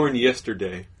actually born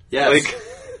yesterday. Yes.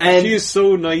 And she is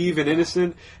so naive and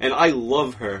innocent, and I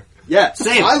love her. Yeah,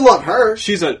 same. I love her.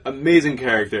 She's an amazing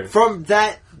character. From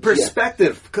that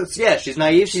perspective, because she's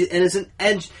naive, she's innocent,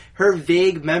 and her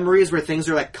vague memories where things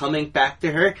are like coming back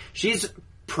to her, she's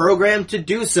programmed to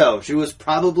do so. She was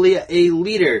probably a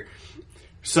leader,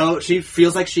 so she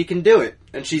feels like she can do it,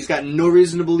 and she's got no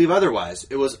reason to believe otherwise.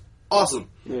 It was awesome.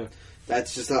 Yeah,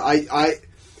 that's just I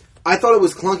thought it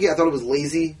was clunky. I thought it was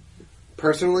lazy,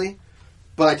 personally,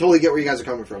 but I totally get where you guys are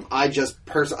coming from.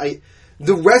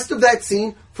 The rest of that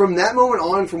scene from that moment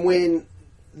on, from when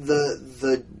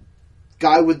the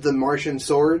guy with the Martian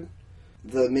sword,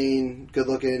 the main good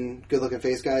looking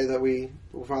face guy that we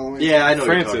were following. Yeah, I know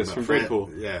Francis from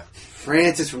Deadpool. Yeah,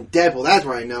 Francis from Deadpool. That's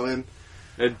where I know him.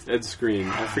 Ed Skrein.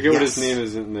 I forget what his name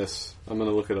is in this. I'm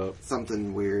gonna look it up.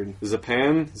 Something weird.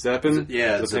 Zapan? Zappin?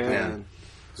 Yeah, Zapan.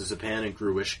 Zapan and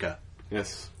Gruishka.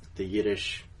 Yes. The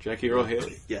Yiddish. Jackie Earl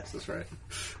Haley. Yes, that's right.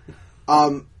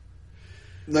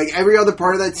 Like every other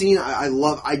part of that scene, I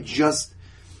love.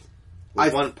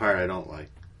 One part I don't like.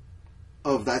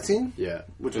 Of that scene? Yeah.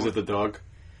 Which is it? The dog?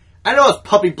 I know it's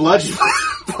puppy blood she's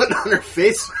putting on her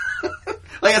face.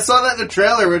 Like, I saw that in the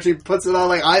trailer where she puts it on,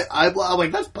 like, I'm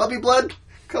like, that's puppy blood?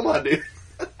 Come on, dude.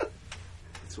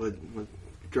 That's what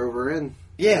drove her in.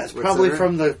 Yeah, it's probably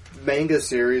from the manga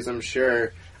series, I'm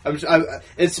sure.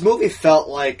 This movie felt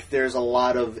like there's a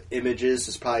lot of images.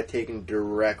 It's probably taken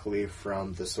directly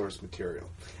from the source material.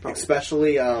 Probably.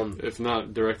 Especially... if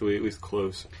not directly, at least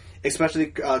close. Especially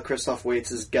Christoph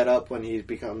Waltz's get-up when he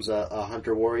becomes a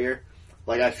hunter-warrior.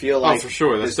 Like, I feel like... Oh, for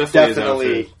sure. That's definitely his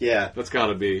outfit. Yeah. That's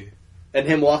gotta be. And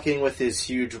him walking with his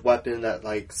huge weapon, that,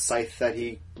 like, scythe that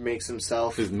he makes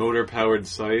himself. His motor-powered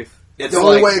scythe. It's the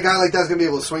only way a guy like that's going to be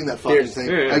able to swing that fucking thing.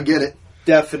 Yeah. I get it.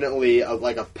 Definitely,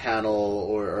 like, a panel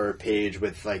or a page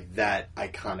with, like, that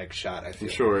iconic shot, I feel.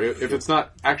 Sure. If it's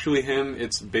not actually him,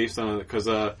 it's based on... Because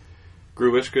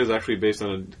Gruishka is actually based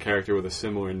on a character with a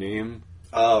similar name.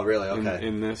 Oh, really? Okay.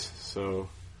 In this, so...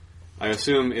 I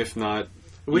assume, if not...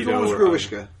 Which one was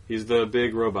Gruishka? He's the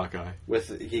big robot guy.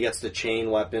 He gets the chain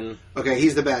weapon. Okay,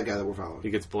 he's the bad guy that we're following. He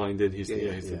gets blinded. He's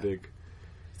the big...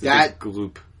 That big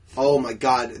gloop. Oh my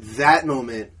god, that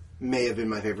moment may have been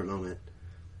my favorite moment.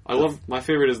 My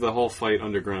favorite is the whole fight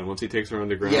underground. Once he takes her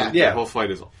underground, the whole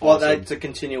fight is awesome. Well, that's a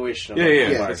continuation of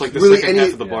the bar. It's like the second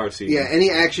half of the bar scene. Yeah,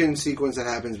 any action sequence that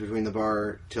happens between the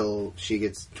bar till she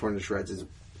gets torn to shreds is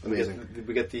amazing.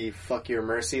 We get the "fuck your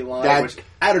mercy" line, which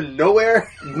out of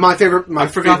nowhere. My favorite. I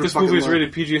forgot this movie is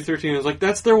rated PG-13. I was like,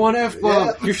 that's their one F-bomb.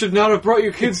 Yeah. You should not have brought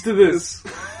your kids to this.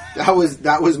 That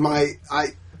was my.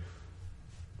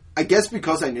 I guess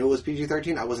because I knew it was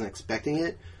PG-13, I wasn't expecting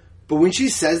it. But when she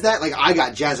says that, like, I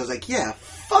got jazzed. I was like, yeah,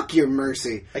 fuck your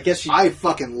mercy. I guess I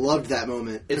fucking loved that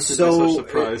moment. It's such a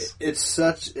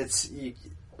surprise.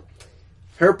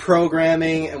 Her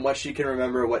programming and what she can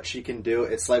remember, what she can do.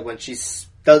 It's like when she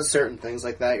does certain things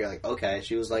like that, you're like, okay,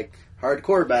 she was like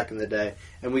hardcore back in the day.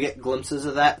 And we get glimpses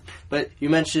of that. But you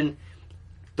mentioned,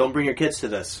 don't bring your kids to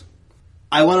this.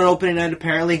 I went on opening night,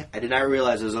 apparently. I did not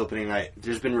realize it was opening night.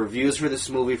 There's been reviews for this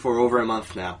movie for over a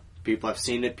month now. People have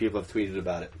seen it. People have tweeted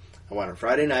about it. I went on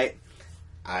Friday night.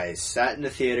 I sat in the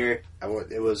theater.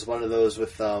 It was one of those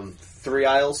with 3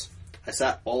 aisles. I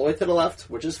sat all the way to the left,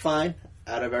 which is fine,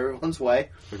 out of everyone's way.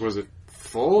 Like, was it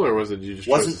full, or was it you just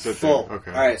wasn't chose to sit full? there?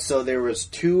 Okay. All right, so there was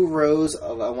 2 rows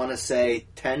of, I want to say,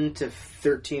 10 to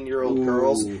 13-year-old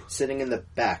girls sitting in the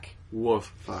back.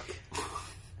 Woof. Fuck.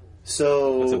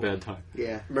 So that's a bad time.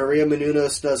 Yeah. Maria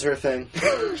Menounos does her thing.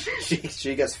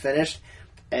 she gets finished,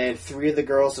 and 3 of the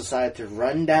girls decide to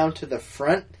run down to the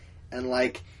front and,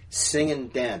 like, sing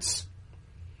and dance.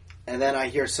 And then I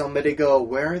hear somebody go,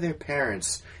 where are their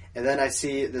parents? And then I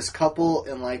see this couple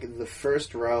in, like, the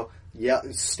first row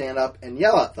stand up and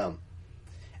yell at them.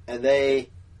 And the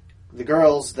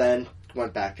girls then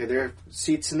went back to their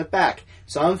seats in the back.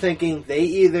 So I'm thinking they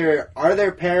either are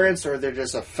their parents or they're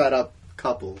just a fed up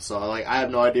couple. So like I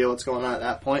have no idea what's going on at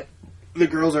that point. The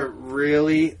girls are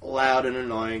really loud and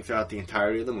annoying throughout the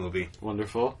entirety of the movie.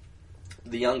 Wonderful.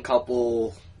 The young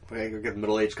couple, the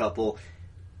middle-aged couple,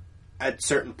 at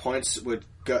certain points would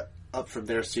get up from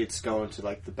their seats, go into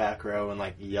like the back row and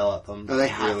like yell at them. Oh, they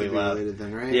have really to be loud. related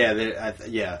then, right?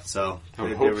 Yeah, So I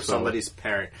would they hope were so. somebody's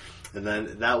parent, and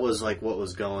then that was like what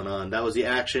was going on. That was the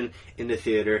action in the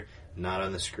theater, not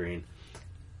on the screen.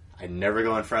 I never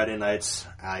go on Friday nights.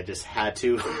 I just had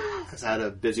to. I just had a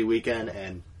busy weekend,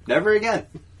 and never again.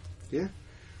 Yeah.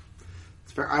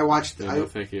 It's fair. I watched. Yeah, no,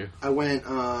 thank you. I went.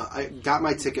 I got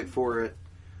my ticket for it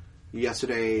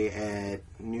yesterday at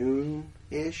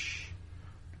noon-ish,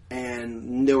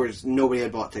 and nobody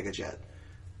had bought tickets yet.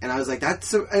 And I was like,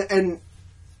 "That's," and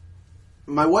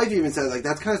my wife even said, "Like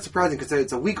that's kind of surprising because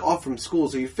it's a week off from school,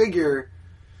 so you figure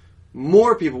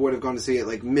more people would have gone to see it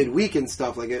like midweek and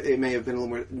stuff. Like it may have been a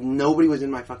little more. Nobody was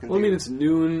in my fucking. Well, I mean, theater. it's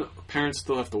noon. Parents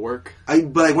still have to work.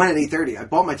 But I went at 8:30. I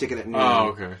bought my ticket at noon. Oh,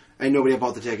 okay. And nobody had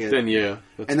bought the ticket. Then yeah.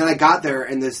 And then I got there,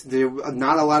 and there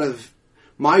not a lot of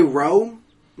my row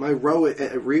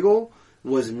at Regal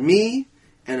was me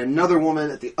and another woman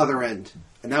at the other end,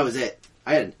 and that was it.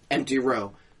 I had an empty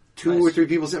row, two Nice. or three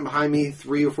people sitting behind me,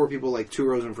 3 or 4 people like 2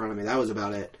 rows in front of me. That was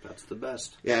about it. That's the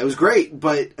best. Yeah, it was great,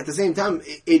 but at the same time,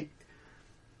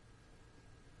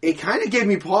 it kind of gave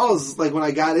me pause. Like when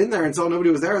I got in there and saw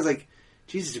nobody was there, I was like,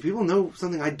 Jesus, do people know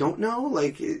something I don't know?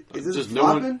 Like, is this Just no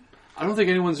flopping? one. I don't think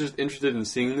anyone's just interested in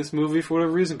seeing this movie for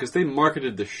whatever reason because they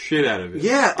marketed the shit out of it.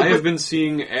 Yeah, I but- have been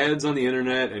seeing ads on the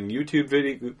internet and YouTube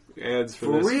video ads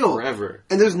for this real forever.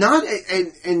 And there's not,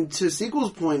 and to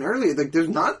Sequel's point earlier, like there's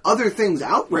not other things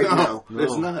out right now. No.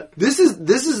 There's not. This is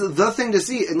the thing to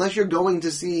see, unless you're going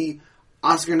to see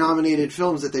Oscar-nominated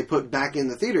films that they put back in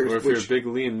the theaters. Or if which, you're a big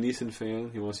Liam Neeson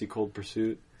fan, you want to see Cold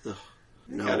Pursuit.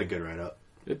 no, Got a good write-up.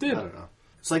 It I did. don't know.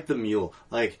 It's like The Mule.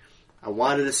 Like, I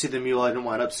wanted to see The Mule. I didn't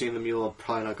wind up seeing The Mule. I'm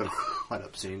probably not going to wind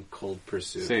up seeing Cold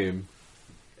Pursuit. Same.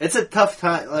 It's a tough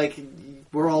time. Like,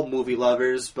 we're all movie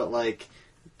lovers, but, like,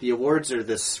 the awards are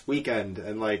this weekend,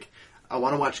 and, like, I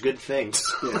want to watch good things.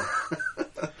 Yeah.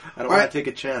 I don't want to take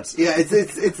a chance. Yeah,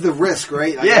 it's the risk,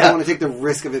 right? I Yeah. don't want to take the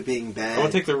risk of it being bad. I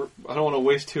don't want to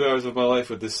waste 2 hours of my life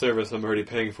with this service I'm already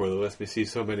paying for that lets me see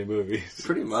so many movies.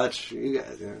 Pretty much. You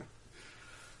guys, yeah,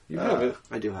 You have it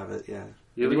I do have it. Yeah,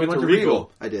 You went to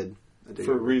Regal. I did.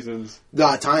 for reasons.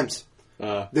 Times.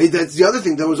 Uh, That's the other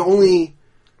thing. There was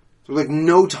like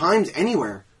no times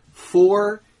anywhere.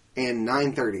 4 and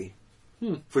 9:30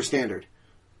 for standard.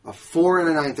 A 4 and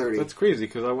a 9:30. that's crazy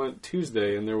because I went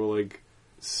Tuesday and there were like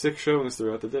 6 showings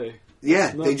throughout the day.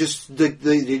 Yeah, No. they just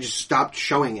stopped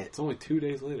showing it. It's only 2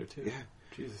 days later too. Yeah.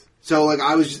 Jesus. So like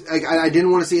I was like I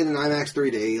didn't want to see it in IMAX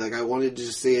 3D. Like I wanted to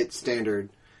just see it standard.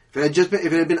 If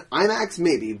it had been IMAX,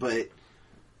 maybe, but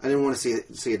I didn't want to see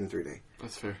it in 3D.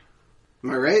 That's fair.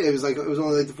 Am I right? It was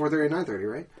only like the 4:30 and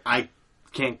 9:30, right? I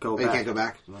can't go Oh, back. you can't go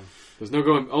back. There's no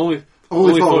going. Only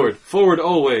Only forward. forward. Forward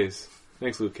always.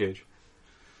 Thanks, Luke Cage.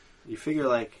 You figure,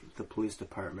 like, the police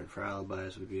department for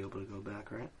alibis would be able to go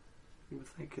back, right? You would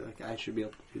think, like, I should be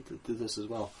able to do this as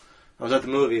well. I was at the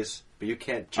movies, but you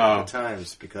can't check Oh. the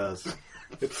times because...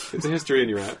 It's a history in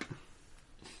your app.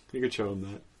 You could show them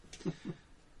that.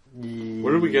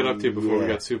 What did we get up to before we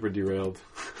got super derailed?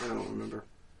 I don't remember.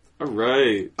 All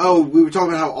right. Oh, we were talking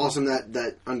about how awesome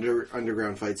that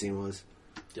underground fight scene was.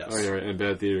 Yes. Oh, yeah, right. And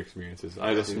bad theater experiences. I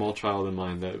had a small child in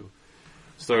mind that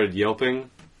started yelping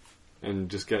and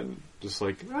just getting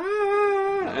like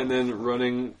ah, and then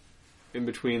running in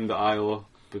between the aisle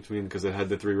because it had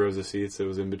the 3 rows of seats. It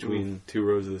was in between 2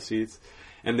 rows of the seats,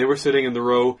 and they were sitting in the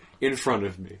row in front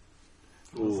of me.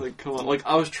 I was like, come on! Like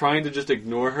I was trying to just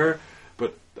ignore her,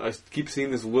 but I keep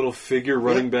seeing this little figure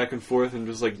running back and forth, and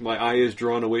just like my eye is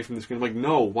drawn away from the screen. I'm like,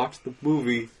 no, watch the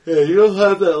movie. Yeah, you don't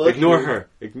have that luxury. Ignore her.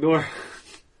 Ignore her.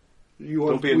 You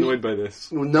Don't be annoyed by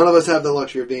this. None of us have the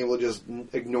luxury of being able to just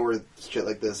ignore shit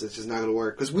like this. It's just not going to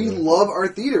work because we love our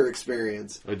theater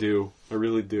experience. I do. I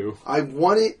really do. I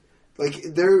want it like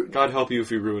there. God help you if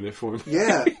you ruin it for me.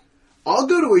 Yeah, I'll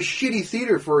go to a shitty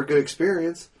theater for a good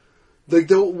experience. Like I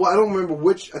don't remember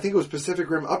which. I think it was Pacific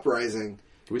Rim Uprising.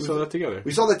 We saw that together.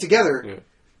 We saw that together Yeah.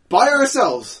 by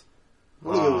ourselves. I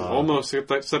don't think it was Almost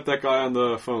except that guy on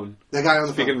the phone that guy on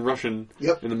the speaking phone. Russian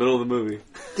Yep. in the middle of the movie.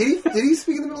 Did he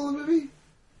speak in the middle of the movie?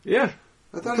 Yeah.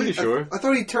 I thought Pretty sure. I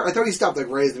thought he stopped like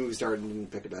right as the movie started and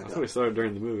didn't pick it back I up. thought he started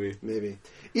during the movie. Maybe.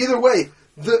 Either way,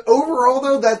 the overall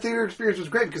though that theater experience was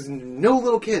great because no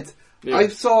little kids. Yeah. I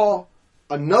saw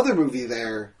another movie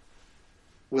there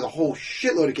with a whole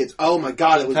shitload of kids. Oh my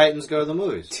god, it was Titans Go to the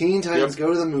Movies. Teen Titans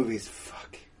Go to the Movies.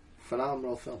 Fuck.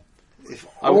 Phenomenal film. If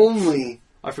only...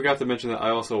 I forgot to mention that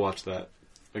I also watched that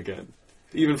again.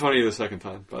 Even funnier the second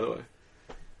time, by the way.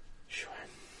 Sure.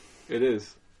 It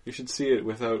is. You should see it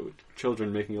without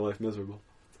children making your life miserable.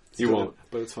 You Still won't,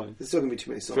 but it's fine. There's still going to be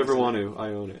too many songs. If you ever want to, I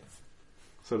own it.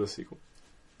 So does sequel.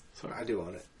 Sorry. I do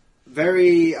own it.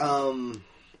 Very,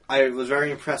 I was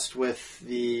very impressed with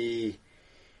the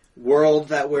world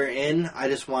that we're in. I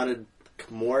just wanted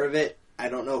more of it. I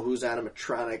don't know who's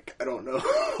animatronic. I don't know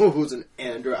who's an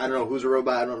android. I don't know who's a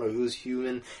robot. I don't know who's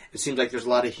human. It seems like there's a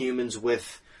lot of humans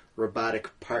with robotic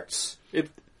parts.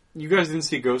 You guys didn't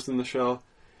see Ghost in the Shell?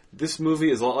 This movie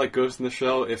is a lot like Ghost in the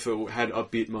Shell if it had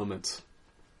upbeat moments.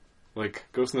 Like,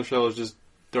 Ghost in the Shell is just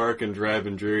dark and drab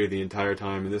and dreary the entire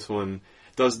time, and this one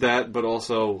does that, but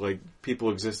also, like,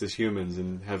 people exist as humans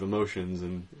and have emotions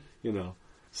and, you know.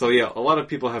 So, yeah, a lot of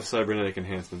people have cybernetic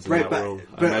enhancements in that world.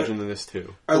 I imagine in this,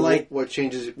 too. Are like what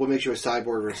makes you a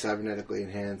cyborg or cybernetically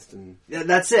enhanced? And yeah,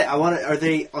 that's it. Are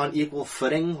they on equal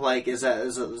footing? Like, is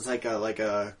it like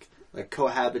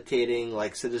cohabitating,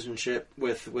 like, citizenship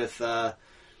with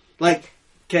like,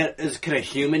 can a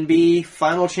human be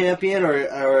final champion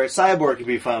or a cyborg can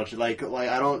be final champion? Like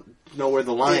I don't know where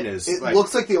the line is. It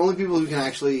looks like the only people who can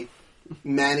actually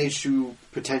manage to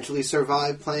potentially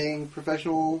survive playing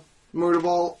professional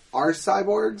murderball are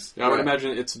cyborgs. Yeah, I would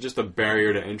imagine it's just a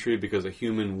barrier to entry because a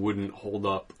human wouldn't hold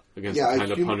up against the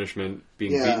kind of punishment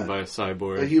being beaten by a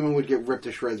cyborg. A human would get ripped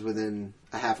to shreds within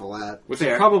a half a lap. Which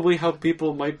is probably how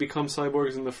people might become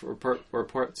cyborgs in the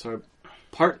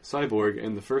part cyborg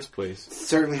in the first place.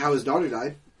 Certainly how his daughter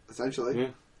died, essentially. Yeah.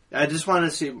 I just wanted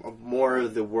to see more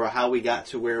of the world, how we got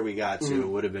to where we got to. It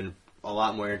would have been a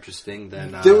lot more interesting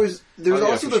than there was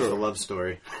also the love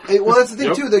story. Well, that's the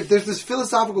thing too. There's this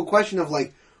philosophical question of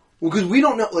like, because we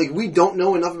don't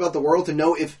know enough about the world to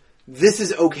know if this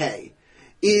is okay.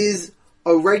 Is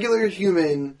a regular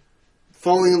human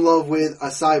falling in love with a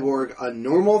cyborg a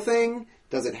normal thing?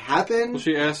 Does it happen? Well,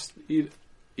 she asked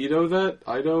Ido that?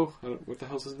 Ido? What the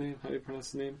hell's his name? How do you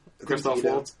pronounce his name? Christoph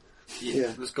Waltz?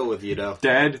 Yeah, let's go with Ido.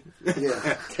 Dad?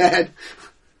 Yeah, Dad.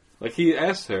 Like, he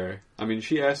asked her. I mean,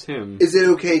 she asked him. Is it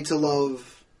okay to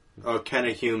love... Or can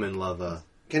a human love a...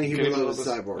 Can a human love a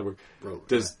cyborg?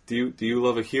 Do you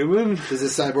love a human? Does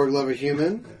a cyborg love a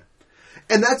human?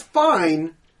 Yeah. And that's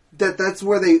fine. That's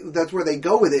where they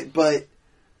go with it, but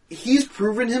he's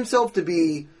proven himself to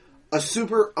be a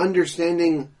super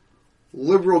understanding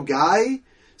liberal guy.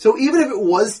 So even if it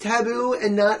was taboo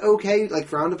and not okay, like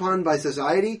frowned upon by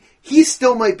society, he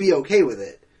still might be okay with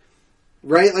it.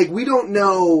 Right? Like, we don't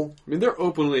know... I mean, they're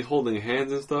openly holding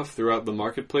hands and stuff throughout the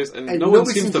marketplace, and no one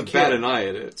seems to bat an eye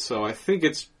at it, so I think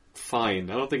it's fine.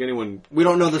 I don't think anyone We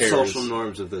don't know cares. The social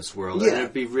norms of this world, and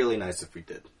it'd be really nice if we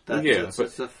did.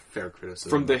 That's a fair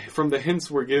criticism. From the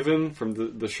hints we're given,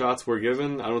 from the shots we're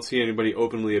given, I don't see anybody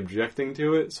openly objecting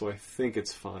to it, so I think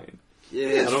it's fine.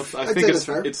 Yeah, I think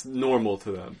it's normal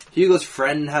to them. Hugo's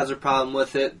friend has a problem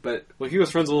with it, but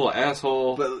Hugo's friend's a little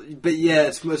asshole. But yeah,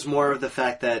 it's more of the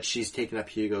fact that she's taking up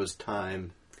Hugo's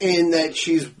time, and that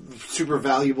she's super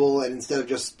valuable, and instead of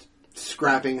just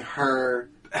scrapping her.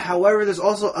 However, there's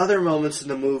also other moments in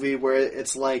the movie where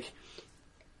it's like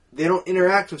they don't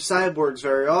interact with cyborgs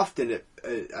very often.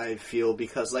 I feel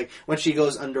because like when she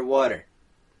goes underwater.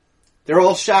 They're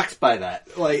all shocked by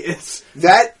that. Like it's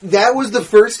that was the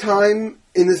first time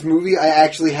in this movie I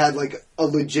actually had like a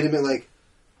legitimate like,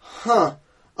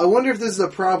 I wonder if this is a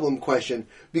problem question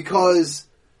because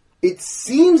it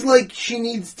seems like she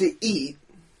needs to eat.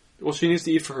 Well, she needs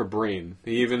to eat for her brain.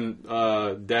 Even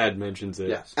Dad mentions it.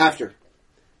 Yes. After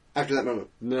that moment.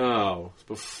 No,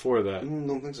 before that.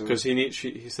 Don't think so. Because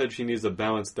he said she needs a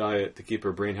balanced diet to keep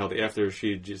her brain healthy. After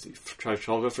she just tries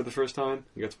chocolate for the first time,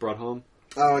 and gets brought home.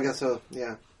 Oh, I guess so,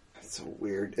 yeah. That's so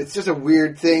weird. It's just a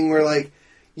weird thing where, like,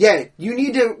 yeah, you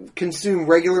need to consume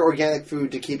regular organic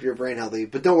food to keep your brain healthy,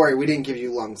 but don't worry, we didn't give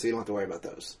you lungs, so you don't have to worry about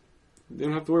those. You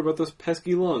don't have to worry about those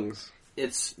pesky lungs.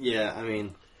 It's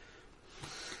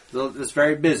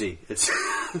very busy. It's...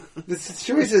 The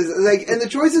choices, like, and the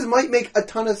choices might make a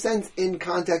ton of sense in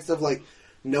context of, like,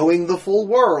 knowing the full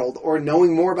world or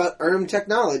knowing more about ERM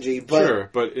technology, but... Sure,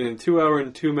 but in a 2-hour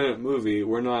and 2-minute movie,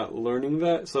 we're not learning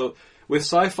that, so... With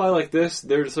sci-fi like this,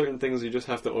 there are certain things you just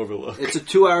have to overlook. It's a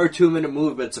 2-hour, 2-minute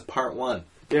movie, but it's a part 1.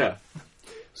 Yeah.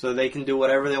 So they can do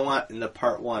whatever they want in the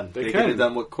part 1. They could have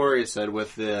done what Corey said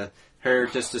with her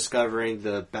just discovering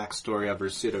the backstory of her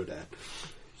pseudo-dad.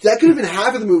 That could have been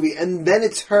half of the movie, and then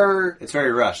it's her... It's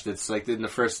very rushed. It's like in the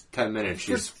first 10 minutes,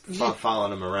 she's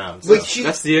following him around. So. Like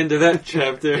that's the end of that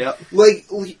chapter. Yep. Like,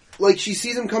 like, she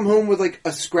sees him come home with, like,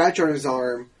 a scratch on his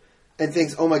arm and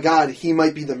thinks, oh my god, he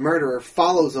might be the murderer,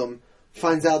 follows him,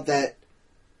 finds out that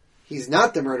he's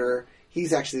not the murderer,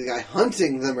 he's actually the guy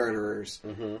hunting the murderers.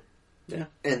 Mm-hmm. Yeah.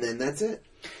 And then that's it.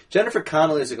 Jennifer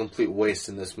Connelly is a complete waste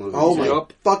in this movie. Oh my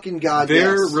Yup. fucking god,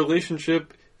 Their yes.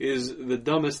 relationship is the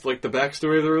dumbest, like the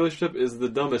backstory of the relationship is the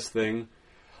dumbest thing.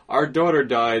 Our daughter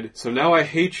died, so now I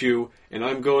hate you, and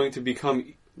I'm going to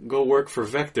go work for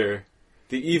Vector,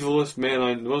 the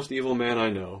most evil man I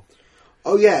know.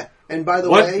 Oh yeah, and by the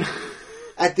What? way,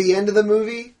 at the end of the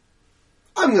movie,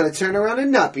 I'm going to turn around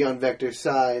and not be on Vector's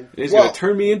side. And he's Well- going to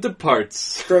turn me into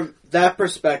parts. From that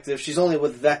perspective, she's only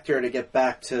with Vector to get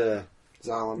back to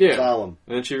Zalem. Yeah. Zalem.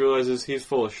 And then she realizes he's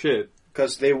full of shit.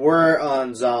 Because they were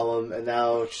on Zalem, and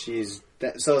now she's...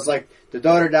 So it's like, the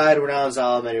daughter died, we're not on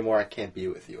Zalem anymore, I can't be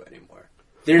with you anymore.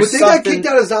 There's But they got kicked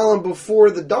out of Zalem before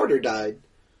the daughter died.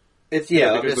 It's,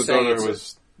 yeah, I'm because just the saying daughter it's-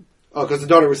 was... Oh, because the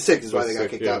daughter was sick is why Was they got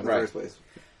sick, kicked yeah. out in the Right. first place.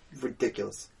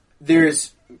 Ridiculous.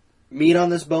 There's meat on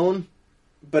this bone,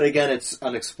 but again, it's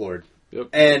unexplored. Yep.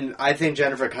 And I think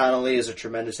Jennifer Connelly is a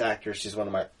tremendous actress. She's one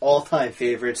of my all-time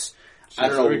favorites. I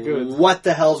She's don't very know good. what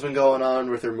the hell's been going on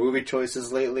with her movie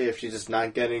choices lately, if she's just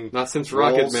not getting... Not since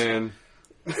roles. Rocket Man.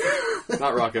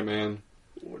 Not Rocket Man.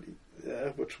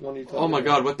 Which one are you talking Oh my about?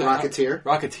 god, what the hell? Rocketeer?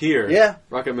 Rocketeer. Yeah.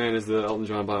 Rocket Man is the Elton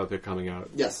John biopic coming out.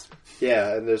 Yes.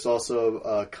 Yeah, and there's also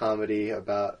a comedy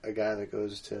about a guy that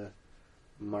goes to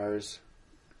Mars.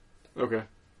 Okay.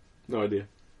 No idea.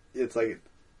 It's like...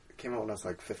 It came out when I was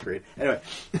like 5th grade. Anyway.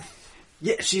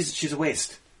 Yeah, she's a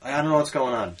waste. I don't know what's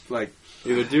going on. Like...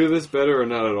 Either do this better or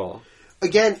not at all.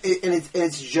 Again,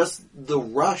 it's just the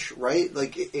rush, right?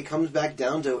 Like, it comes back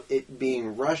down to it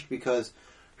being rushed because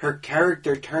her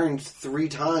character turns 3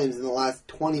 times in the last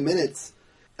 20 minutes.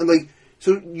 And, like,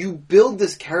 so you build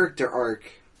this character arc,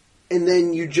 and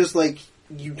then you just, like,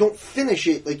 you don't finish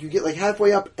it. Like, you get, like,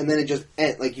 halfway up, and then it just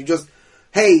ends. Like, you just,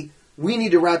 hey, we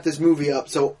need to wrap this movie up.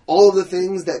 So all of the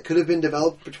things that could have been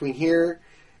developed between here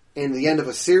and the end of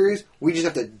a series, we just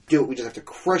have to do it. We just have to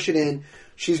crush it in.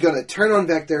 She's going to turn on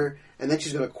Vector, and then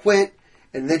she's going to quit,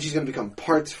 and then she's going to become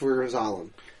parts for Zalem.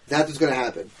 That's what's going to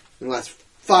happen in the last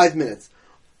 5 minutes.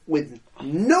 With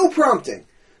no prompting.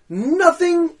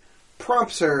 Nothing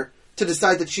prompts her to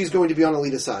decide that she's going to be on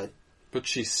Alita's side. But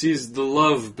she sees the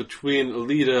love between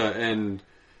Alita and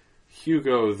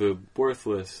Hugo, the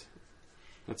worthless.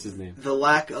 That's his name. The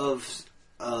lack of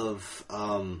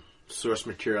source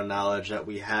material knowledge that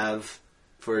we have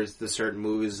for the certain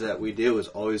movies that we do is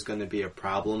always going to be a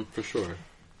problem. For sure.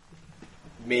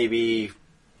 Maybe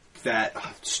that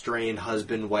strained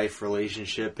husband-wife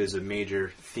relationship is a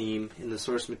major theme in the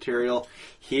source material.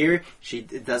 Here,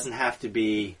 it doesn't have to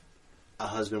be a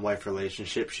husband-wife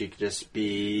relationship. She could just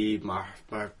be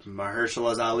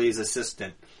Mahershala Ali's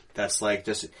assistant. That's like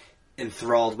just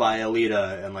enthralled by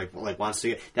Alita and like wants to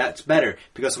get... That's better,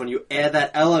 because when you add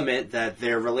that element that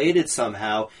they're related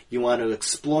somehow, you want to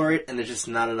explore it, and there's just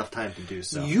not enough time to do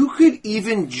so. You could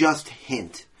even just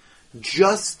hint.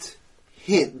 Just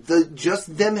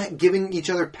them giving each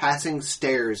other passing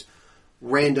stares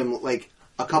random, like,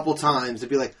 a couple times to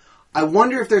be like, I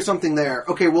wonder if there's something there.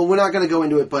 Okay, well, we're not going to go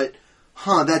into it, but,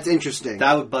 that's interesting.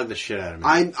 That would bug the shit out of me.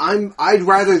 I would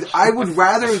rather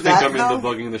I think that, I'm in though. the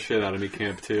bugging the shit out of me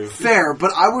camp, too. Fair,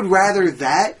 but I would rather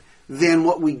that than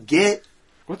what we get.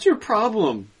 What's your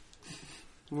problem?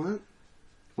 What?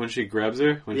 When she grabs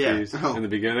her? When Yeah. she's Oh. in the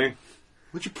beginning?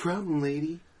 What's your problem,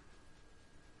 lady?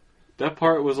 That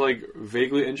part was, like,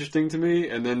 vaguely interesting to me,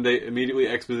 and then they immediately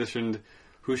expositioned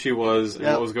who she was and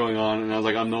Yep. what was going on, and I was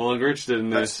like, I'm no longer interested in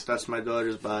this. That's my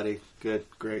daughter's body. Good,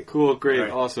 great. Cool, great,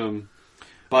 Right. awesome.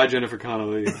 Bye, Jennifer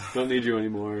Connelly. Don't need you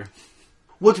anymore.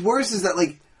 What's worse is that,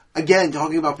 like, again,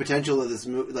 talking about potential of this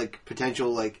movie, like,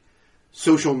 potential, like,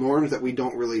 social norms that we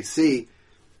don't really see,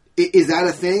 is that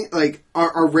a thing? Like,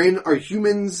 are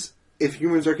humans, if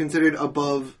humans are considered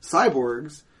above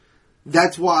cyborgs,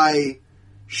 that's why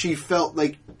she felt,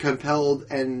 like, compelled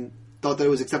and thought that it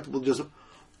was acceptable to just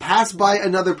pass by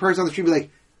another person on the street and be like,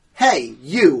 hey,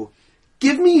 you,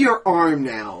 give me your arm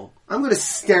now. I'm going to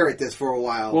stare at this for a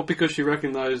while. Well, because she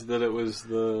recognized that it was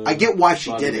the... I get why she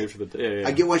body did made it. for the- yeah.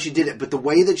 I get why she did it, but the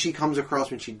way that she comes across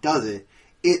when she does it,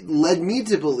 it led me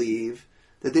to believe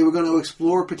that they were going to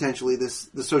explore potentially the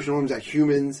social norms that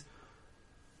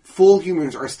full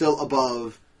humans are still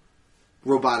above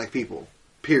robotic people.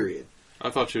 Period. I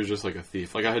thought she was just like a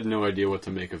thief. Like, I had no idea what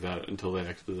to make of that until that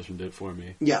exposition did for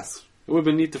me. Yes. It would have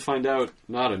been neat to find out,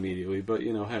 not immediately, but,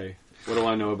 you know, hey, what do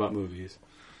I know about movies?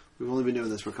 We've only been doing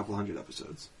this for a couple hundred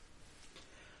episodes.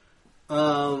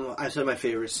 I said my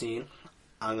favorite scene.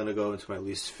 I'm going to go into my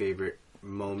least favorite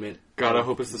moment. God, I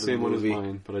hope it's the same one as movie.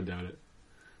 mine, but I doubt it.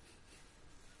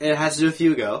 It has to do with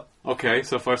Hugo. Okay,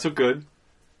 so far so good.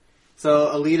 So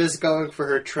Alita's going for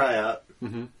her tryout,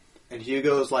 Mm-hmm. and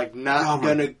Hugo's like not Oh my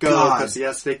gonna go God. because he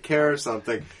has to take care of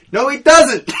something. No, he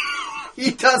doesn't.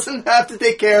 He doesn't have to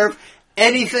take care of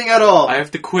anything at all. I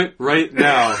have to quit right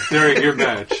now during your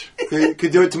match.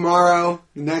 Could do it tomorrow,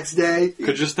 the next day.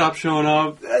 Could you stop showing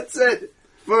up? That's it.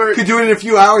 For Could do it in a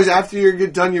few hours after you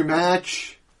get done your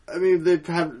match. I mean, they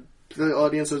have the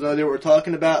audience has no idea what we're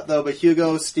talking about, though. But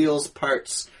Hugo steals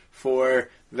parts for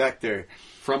Vector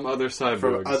From other cyborgs.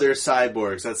 from other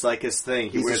cyborgs. That's like his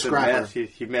thing. He He's a wears a scrapper. mask.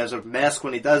 He wears a mask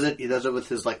when he does it. He does it with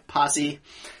his like posse.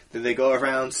 Then they go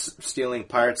around stealing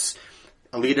parts.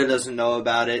 Alita doesn't know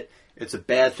about it. It's a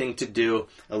bad thing to do.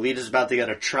 Alita's about to get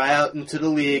a tryout into the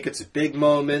league. It's a big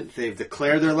moment. They've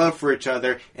declared their love for each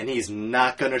other, and he's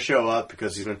not going to show up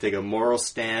because he's going to take a moral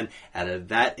stand out of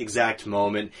that exact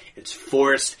moment. It's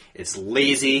forced. It's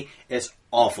lazy. It's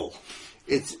awful.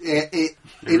 It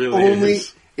really only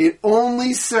is. it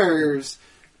only serves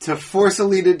to force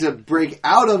Alita to break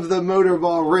out of the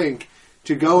motorball rink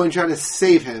to go and try to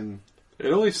save him.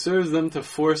 It only serves them to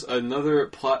force another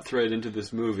plot thread into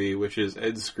this movie, which is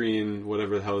Ed Skrein,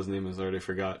 whatever the hell his name is, I already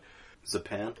forgot,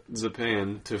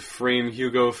 Zapan, to frame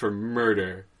Hugo for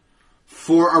murder.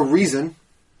 For a reason.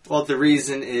 Well, the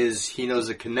reason is he knows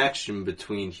a connection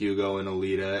between Hugo and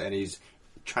Alita, and he's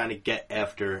trying to get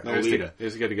after Alita.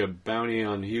 He's got to get a bounty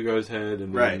on Hugo's head, and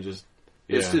then Right. just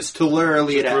It's just to lure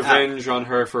Alita just out. revenge on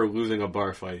her for losing a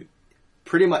bar fight.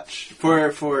 Pretty much.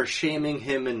 For shaming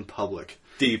him in public.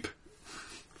 Deep,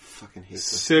 Fucking hate this.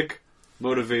 sick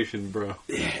motivation, bro.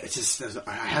 Yeah, it's just,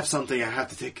 I have something I have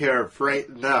to take care of right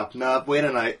now. No, wait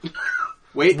a night.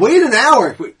 Wait, Wait an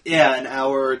hour. yeah, an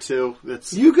hour or two.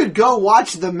 It's You could go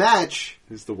watch the match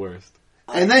He's the worst.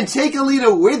 and then take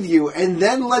Alita with you and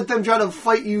then let them try to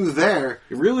fight you there.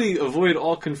 You really avoid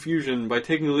all confusion by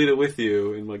taking Alita with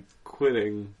you and like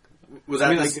quitting. was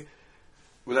that I mean, the,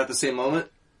 was that the same moment?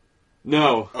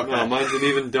 No, Okay. no, mine's an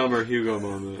even dumber Hugo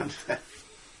moment.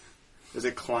 Is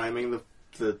it climbing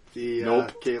the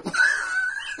Nope. cable?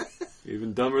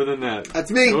 Even dumber than that.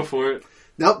 That's me. Go for it.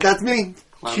 Nope, that's me.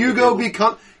 Climb Hugo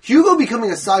the Hugo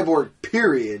becoming a cyborg,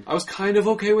 period. I was kind of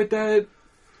okay with that.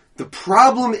 The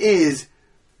problem is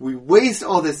we waste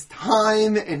all this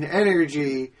time and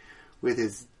energy with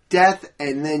his death,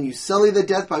 and then you sully the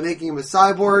death by making him a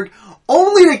cyborg,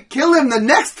 only to kill him the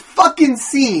next fucking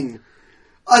scene.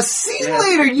 A scene Yeah.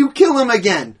 later, you kill him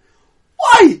again.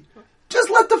 Why? Just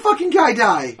let the fucking guy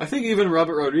die. I think even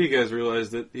Robert Rodriguez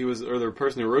realized that he was, or the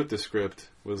person who wrote the script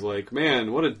was like,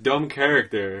 man, what a dumb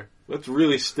character. Let's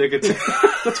really stick it to...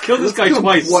 Let's kill this guy Kill him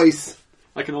twice. Twice.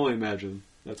 I can only imagine.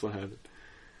 That's what happened.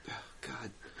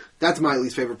 God, that's my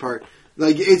least favorite part.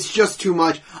 Like, it's just too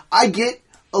much. I get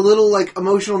a little, like,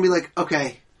 emotional and be like,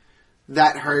 okay,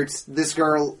 that hurts. This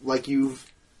girl, like you've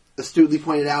astutely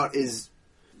pointed out, is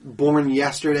born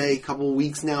yesterday, a couple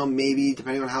weeks now, maybe,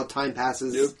 depending on how time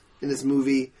passes in this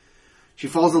movie. She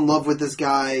falls in love with this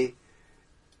guy,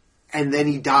 and then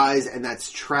he dies, and that's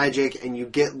tragic, and you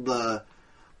get the,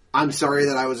 I'm sorry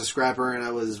that I was a scrapper, and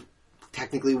I was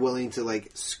technically willing to,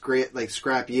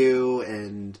 scrap you,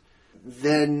 and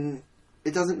then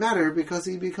it doesn't matter because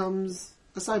he becomes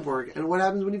a cyborg. And what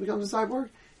happens when he becomes a cyborg?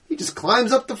 He just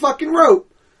climbs up the fucking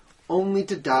rope, only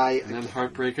to die And then again.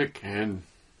 heartbreak again.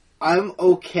 I'm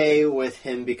okay with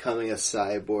him becoming a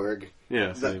cyborg.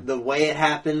 Yeah, same. The way it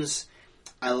happens,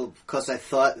 because I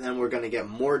thought then we're going to get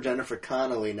more Jennifer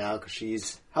Connelly now because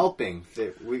she's helping.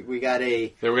 We got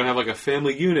a... They were going to have like a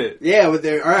family unit. Yeah, with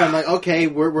their... All right, I'm like, okay,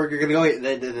 we're going to go...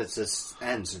 Then it just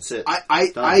ends. It's it.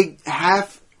 I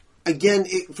half, again,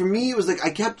 for me, it was like I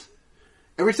kept,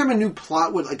 every time a new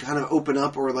plot would like kind of open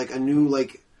up or like a new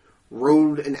like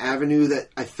road and avenue that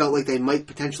I felt like they might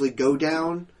potentially go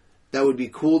down that would be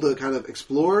cool to kind of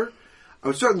explore, I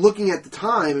would start looking at the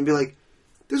time and be like,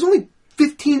 there's only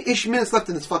 15-ish minutes left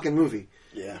in this fucking movie.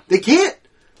 Yeah. They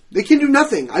can do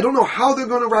nothing. I don't know how they're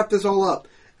going to wrap this all up.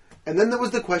 And then there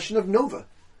was the question of Nova.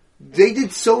 They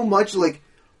did so much like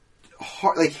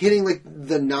hitting like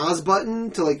the NOS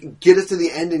button to like get us to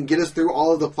the end and get us through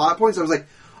all of the plot points. I was like,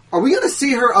 are we going to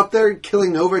see her up there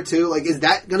killing Nova too? Like, is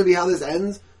that going to be how this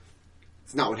ends?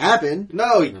 It's not what happened.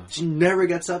 No, she never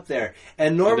gets up there.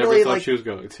 And I normally, never thought like... she was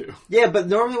going to. Yeah, but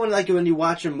normally when you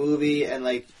watch a movie and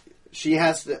like she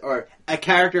has to, or a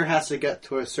character has to get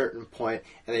to a certain point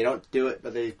and they don't do it,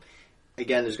 but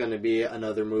there's going to be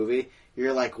another movie.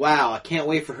 You're like, wow, I can't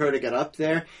wait for her to get up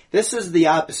there. This is the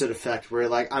opposite effect where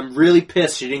like I'm really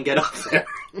pissed she didn't get up there.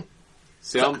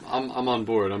 See, I'm on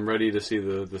board. I'm ready to see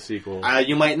the sequel.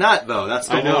 You might not, though. That's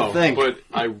the I know, whole thing. but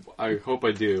I hope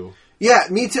I do. Yeah,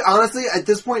 me too. Honestly, at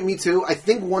this point, me too. I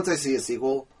think once I see a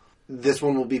sequel, this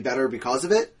one will be better because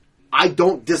of it. I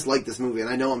don't dislike this movie, and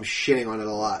I know I'm shitting on it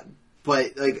a lot.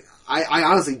 But, like, I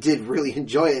honestly did really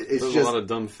enjoy it. It's There's just a lot of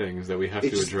dumb things that we have to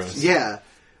address. Yeah,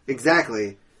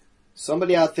 exactly.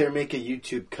 Somebody out there make a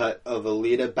YouTube cut of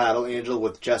Alita Battle Angel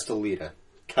with just Alita.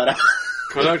 Cut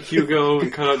out Hugo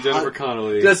and cut out Jennifer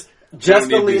Connelly. Just don't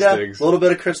need these Alita, things. a little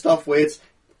bit of Christoph Waltz.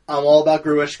 I'm all about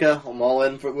Gruishka. I'm all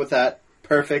in with that.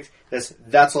 Perfect.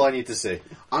 That's all I need to see.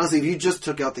 Honestly, if you just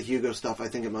took out the Hugo stuff, I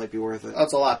think it might be worth it.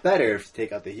 That's a lot better if you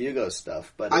take out the Hugo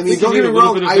stuff. But I I mean, think don't you get need me a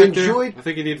little wrong, bit of I Vector. enjoyed... I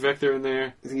think you need Vector in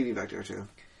there. I think you need Vector, too.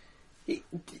 he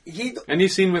Any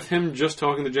scene with him just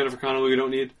talking to Jennifer Connelly you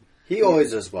don't need? he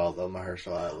always does well, though,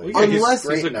 Mahershala Ali. Well, yeah, Unless-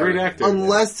 he's a and great everything. actor.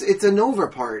 Unless it's a Nova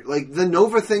part. Like, the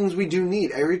Nova things we do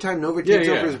need. Every time Nova takes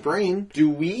Yeah, over yeah. his brain... Do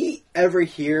we ever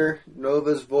hear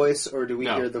Nova's voice, or do we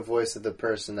No. hear the voice of the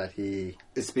person that he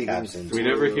is speaking. Taps into. We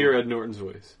never hear Ed Norton's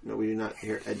voice. No, we do not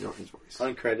hear Ed Norton's voice.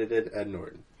 uncredited Ed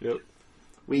Norton? Yep.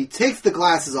 When he takes the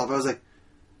glasses off, I was like,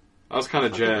 I was kind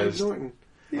of "Fucking Ed jazzed. Norton."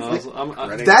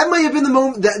 Running. That might have been the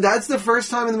moment. That's the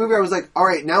first time in the movie I was like, all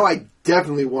right, now I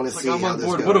definitely want to Like, see I'm how on this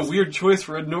board. goes. What a weird choice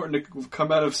for Ed Norton to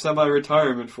come out of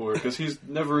semi-retirement for, because he's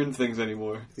never in things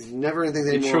anymore. He's never in things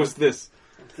He anymore. chose this.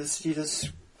 He does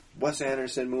Wes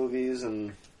Anderson movies,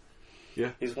 and Yeah.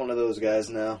 he's one of those guys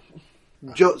now.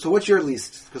 Joe, so what's your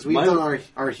least? Because we've My- done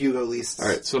our Hugo leasts. All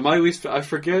right, so my least... I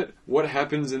forget what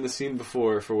happens in the scene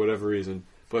before for whatever reason,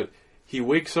 but he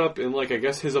wakes up in, like, I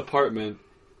guess his apartment,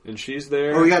 and she's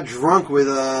there. Oh, we got drunk with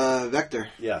Vector.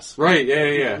 Yes. Right,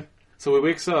 yeah. So he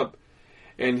wakes up,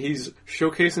 and he's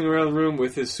showcasing around the room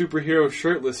with his superhero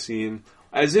shirtless scene,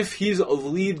 as if he's a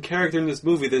lead character in this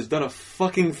movie that's done a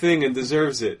fucking thing and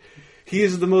deserves it. He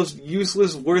is the most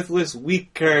useless, worthless,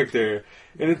 weak character.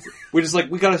 And we're just like,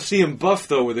 we gotta see him buff,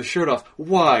 though, with his shirt off.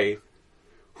 Why?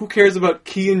 Who cares about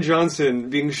Kean Johnson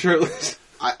being shirtless?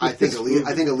 I think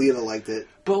Alita liked it.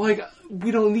 But, like, we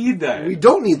don't need that. We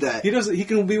don't need that. He doesn't. He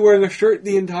can be wearing a shirt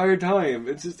the entire time.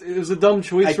 It's just, it was a dumb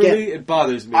choice for me. It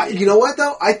bothers me. You know what,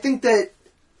 though? I think that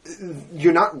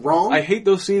you're not wrong. I hate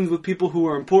those scenes with people who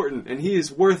are important, and he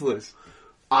is worthless.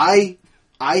 I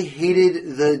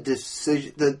hated the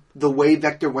decision, the way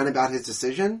Vector went about his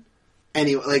decision.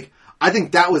 Anyway, like, I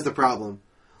think that was the problem.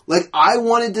 Like, I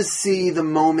wanted to see the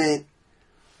moment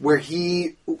where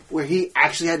he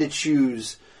actually had to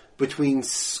choose between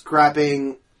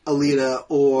scrapping Alita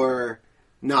or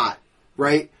not,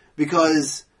 right?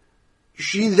 Because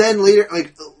she then later,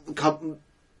 like,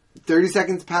 30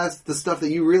 seconds past the stuff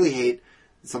that you really hate,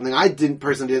 something I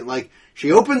personally didn't like,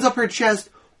 she opens up her chest,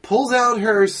 pulls out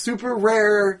her super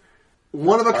rare,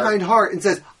 one-of-a-kind heart, and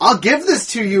says, I'll give this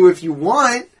to you if you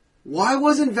want. Why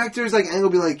wasn't Vector's, like, angle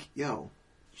be like, yo,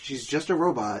 she's just a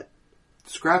robot,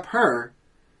 scrap her,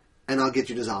 and I'll get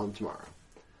you to Zalem tomorrow?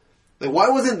 Like, why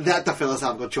wasn't that the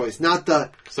philosophical choice, not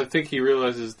the... Because I think he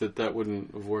realizes that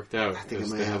wouldn't have worked out. I think it Because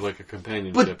might they have. have like a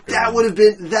companionship. But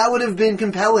going. that would have been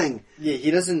compelling. Yeah, he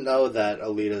doesn't know that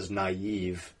Alita's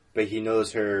naive, but he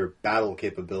knows her battle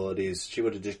capabilities. She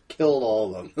would have just killed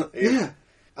all of them. Yeah.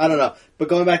 I don't know. But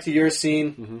going back to your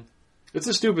scene, Mm-hmm. It's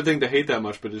a stupid thing to hate that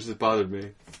much, but it just bothered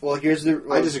me. well, here's the...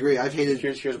 I disagree. I've hated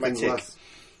Here's my things take. less.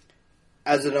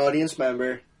 As an audience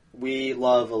member, we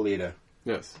love Alita.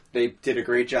 Yes, They did a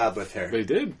great job with her. they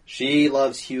did. She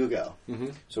loves Hugo. Mm-hmm.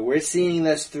 So we're seeing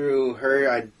this through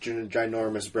her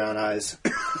ginormous brown eyes.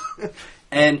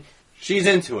 And she's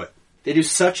into it. They do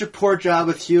such a poor job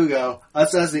with Hugo.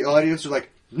 Us as the audience are like,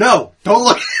 no, don't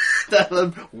look at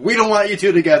him. We don't want you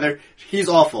two together. He's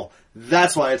awful.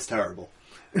 That's why it's terrible.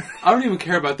 I don't even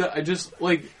care about that. I just,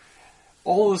 like,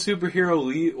 all the superhero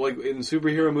lead, like, in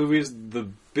superhero movies, the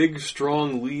big,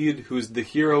 strong lead who's the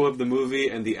hero of the movie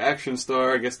and the action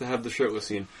star gets to have the shirtless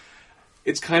scene.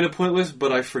 It's kind of pointless,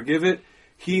 but I forgive it.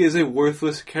 He is a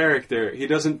worthless character. He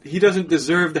doesn't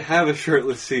deserve to have a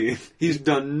shirtless scene. He's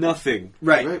done nothing.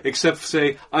 Right. Except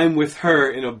say, I'm with her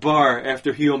in a bar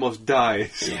after he almost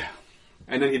dies. Yeah.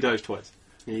 And then he dies twice.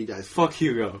 And he dies. Fuck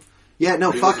Hugo. Yeah,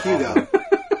 no, fuck Hugo.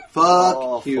 Fuck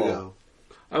Awful. Hugo.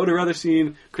 I would have rather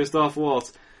seen Christoph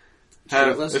Waltz have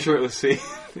Shirtless? a shirtless scene.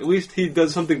 At least he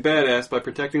does something badass by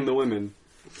protecting the women.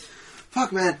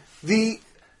 Fuck, man.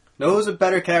 No, who's a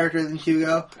better character than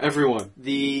Hugo? Everyone.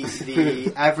 The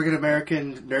African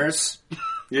American nurse.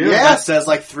 Yeah. That says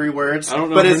like 3 words. I don't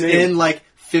know But her it's name. in like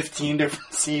 15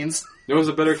 different scenes. You know who's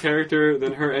a better character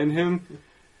than her and him?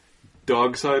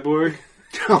 Dog Cyborg.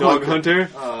 Oh Dog my Hunter.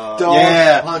 Dog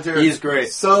yeah, Hunter. he's great.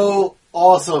 So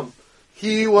awesome.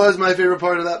 He was my favorite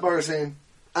part of that bar scene.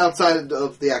 outside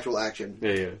of the actual action.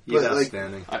 Yeah. He's But, like,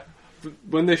 outstanding.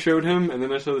 When they showed him, and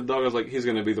then I saw the dog, I was like, he's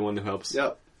going to be the one who helps.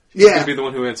 Yep. He's going Yeah. to be the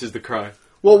one who answers the cry.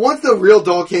 Well, once the real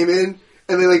dog came in,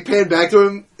 and they like panned back to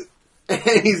him, and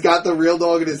he's got the real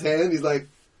dog in his hand, he's like,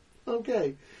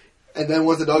 okay. And then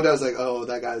once the dog died, I was like, oh,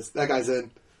 that guy's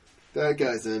in. That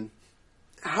guy's in.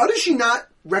 How does she not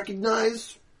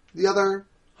recognize the other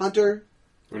hunter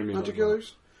What do you mean? hunter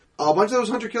killers? A bunch of those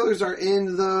hunter killers are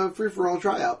in the free-for-all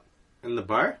tryout. In the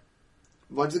bar?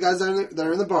 A bunch of the guys that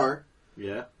are in the bar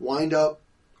Yeah. wind up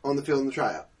on the field in the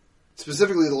tryout.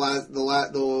 Specifically, the last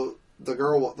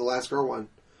girl one.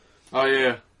 Oh,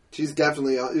 yeah. She's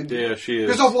definitely Yeah, she is.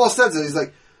 Christoph Waltz says it. He's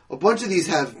like, a bunch of these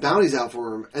have bounties out for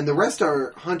them, and the rest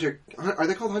are hunter. Are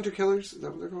they called hunter killers? Is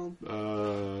that what they're called?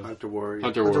 Hunter warrior.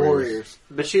 Hunter Hunter warriors.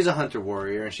 But she's a hunter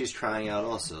warrior, and she's trying out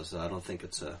also, so I don't think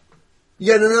it's a...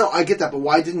 Yeah, no, I get that, but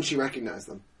why didn't she recognize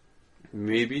them?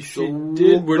 Maybe she So,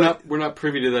 did. but- We're not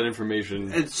privy to that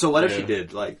information. And so what if Yeah. she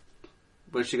did? Like,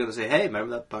 was she going to say, hey,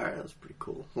 remember that bar? That was pretty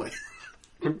cool. Like,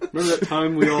 Remember that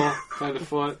time we all kind of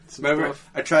fought some remember, stuff?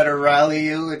 I tried to rally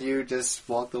you, and you just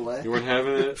walked away? You weren't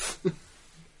having it?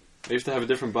 I used to have a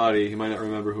different body. You might not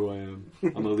remember who I am.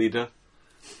 I'm Alita.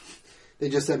 They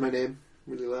just said my name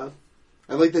really loud.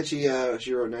 I like that she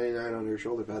wrote 99 on her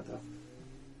shoulder pad, though.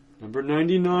 Number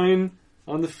 99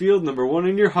 on the field, number 1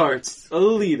 in your hearts,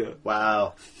 Alita.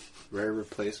 Wow. Rare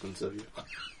replacements of you.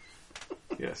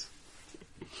 Yes.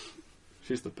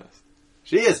 She's the best.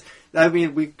 She is. I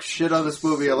mean, we shit on this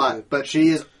movie a lot, but she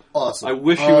is awesome. I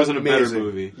wish she was in a better Amazing.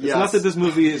 movie. It's Yes. not that this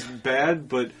movie is bad,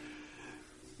 but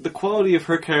the quality of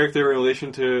her character in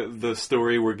relation to the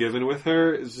story we're given with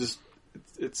her is just...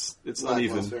 It's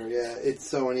uneven. Lackluster, yeah, it's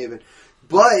so uneven.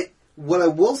 But what I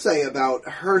will say about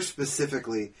her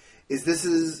specifically is this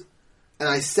is, and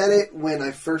I said it when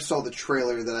I first saw the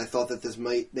trailer that I thought that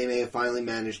they may have finally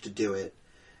managed to do it,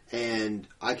 and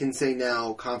I can say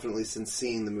now confidently since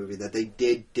seeing the movie that they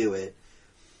did do it.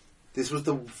 This was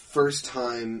the first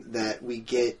time that we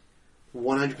get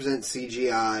 100%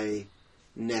 CGI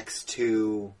next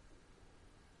to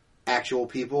actual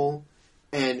people.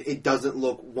 And it doesn't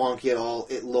look wonky at all.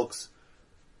 It looks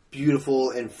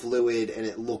beautiful and fluid, and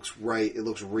it looks right. It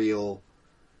looks real.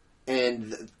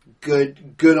 And good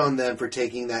on them for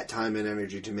taking that time and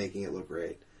energy to making it look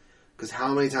great. Because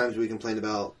how many times we complain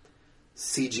about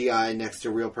CGI next to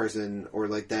a real person, or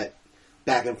like that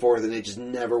back and forth, and it just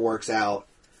never works out.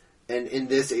 And in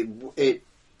this, it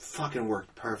fucking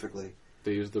worked perfectly.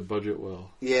 They used the budget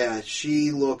well. Yeah,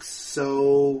 she looks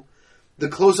so... The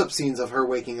close-up scenes of her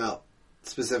waking up,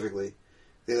 specifically.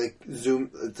 They like zoom,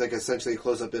 it's like essentially a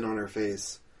close up in on her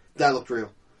face. That looked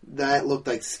real. That looked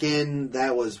like skin.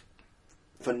 That was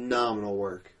phenomenal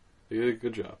work. They did a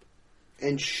good job.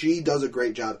 And she does a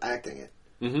great job acting it.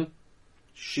 Mm-hmm.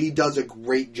 She does a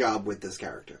great job with this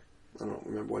character. I don't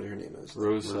remember what her name is.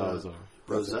 Rose Salazar.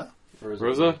 Rosa?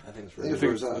 Rosa? I think it's I think Rosa. it's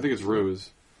Rosa. I think it's Rose.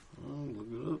 Oh, look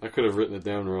it up. I could have written it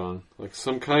down wrong. Like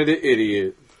some kind of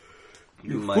idiot.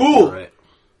 You might fool! be right.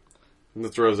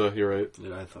 That's Rosa, you're right.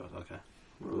 Yeah, I thought, okay.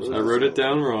 Rosa. I wrote it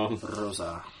down wrong.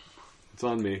 Rosa. It's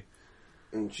on me.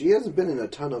 And she hasn't been in a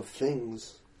ton of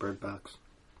things. Bird Box.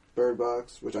 Bird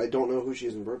Box, which I don't know who she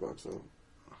is in Bird Box, though.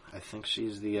 I think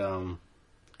she's the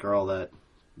girl that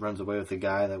runs away with the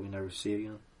guy that we never see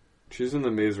again. She's in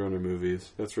the Maze Runner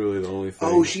movies. That's really the only thing.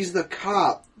 Oh, she's the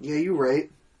cop. Yeah, you're right.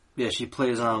 Yeah, she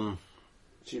plays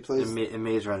She plays... in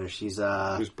Maze Runner. She's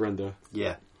Who's Brenda?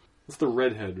 yeah. That's the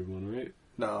redhead one, right?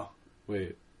 No.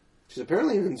 Wait. She's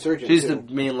apparently an insurgent, She's too.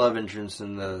 the main love interest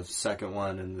in the second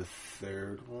one and the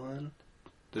third one.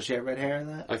 Does she have red hair in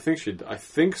that? I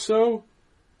think so.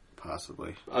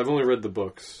 Possibly. I've only read the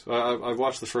books. I've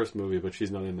watched the first movie, but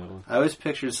she's not in that one. I always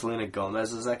pictured Selena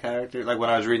Gomez as that character. Like when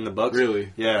I was reading the books.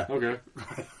 Really? Yeah. Okay.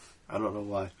 I don't know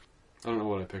why. I don't know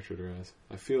what I pictured her as.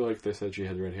 I feel like they said she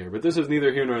had red hair, but this is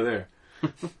neither here nor there.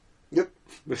 Yep.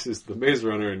 This is the Maze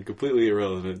Runner and completely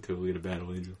irrelevant to Alita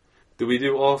Battle Angel. Do we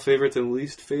do all favorites and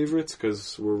least favorites?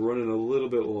 Because we're running a little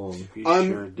bit long. We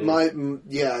sure did.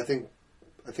 Yeah, I think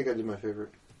I did my favorite.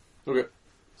 Okay.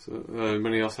 So,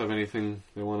 anybody else have anything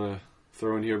they want to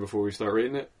throw in here before we start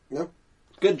rating it? No.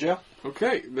 Good, Joe.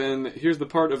 Okay, then here's the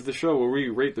part of the show where we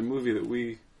rate the movie that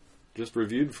we just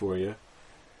reviewed for you.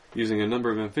 Using a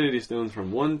number of Infinity Stones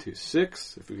from 1 to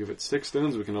 6. If we give it 6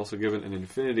 stones, we can also give it an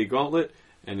Infinity Gauntlet.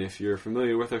 And if you're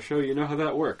familiar with our show, you know how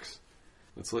that works.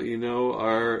 Let's let you know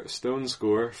our stone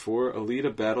score for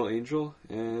Alita Battle Angel.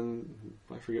 And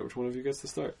I forget which one of you gets to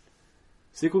start.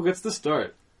 Sequel gets to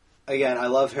start. Again, I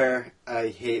love her. I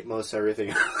hate most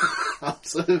everything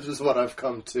else. This is what I've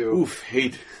come to Oof,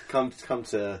 hate. come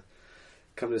to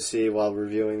see while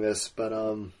reviewing this. But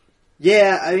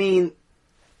Yeah, I mean,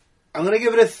 I'm going to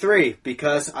give it a 3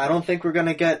 because I don't think we're going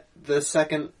to get the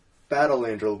second Battle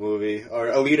Angel movie, or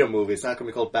Alita movie. It's not going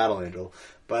to be called Battle Angel,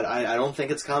 but I don't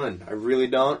think it's coming. I really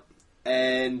don't.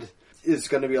 And it's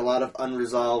going to be a lot of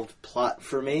unresolved plot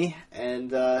for me.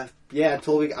 And,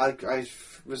 until I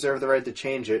reserve the right to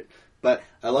change it. But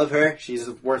I love her. She's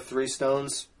worth 3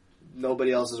 stones.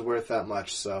 Nobody else is worth that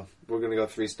much, so we're going to go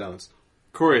 3 stones.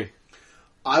 Corey.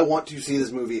 I want to see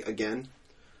this movie again.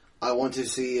 I want to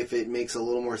see if it makes a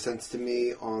little more sense to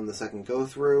me on the second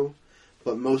go-through.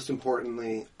 But most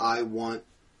importantly, I want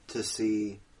to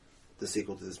see the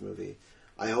sequel to this movie.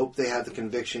 I hope they have the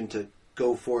conviction to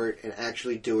go for it and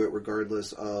actually do it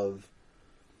regardless of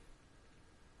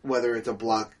whether it's a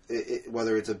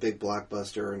big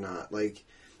blockbuster or not. Like,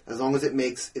 as long as it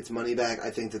makes its money back,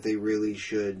 I think that they really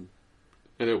should.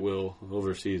 And it will,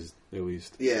 overseas at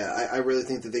least. Yeah, I really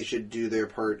think that they should do their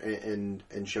part and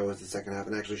show us the second half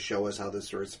and actually show us how this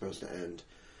story is supposed to end,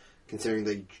 considering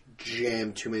they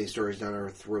jammed too many stories down our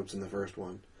throats in the first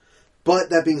one. But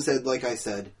that being said, like I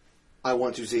said, I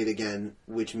want to see it again,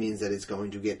 which means that it's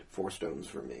going to get 4 stones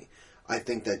for me. I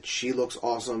think that she looks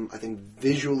awesome. I think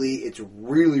visually it's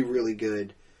really, really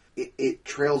good. It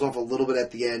trails off a little bit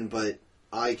at the end, but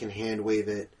I can hand wave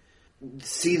it.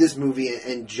 See this movie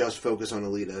and just focus on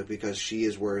Alita, because she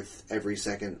is worth every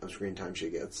second of screen time she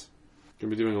gets.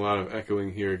 Gonna be doing a lot of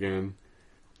echoing here again.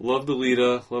 Love the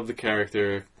Alita, love the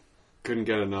character, couldn't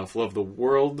get enough. Love the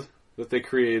world that they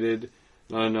created.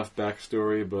 Not enough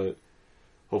backstory, but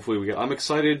hopefully we get. I'm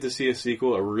excited to see a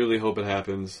sequel. I really hope it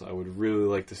happens. I would really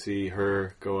like to see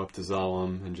her go up to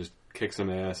Zalem and just kick some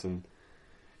ass and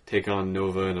take on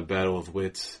Nova in a battle of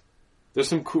wits. There's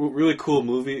some really cool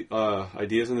movie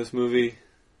ideas in this movie.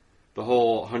 The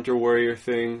whole hunter warrior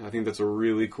thing, I think that's a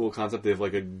really cool concept. They have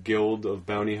like a guild of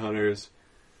bounty hunters,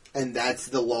 and that's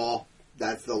the law.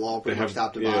 That's the law, pretty much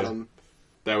top to bottom.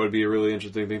 That would be a really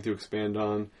interesting thing to expand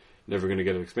on. Never going to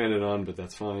get it expanded on, but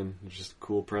that's fine. It's just a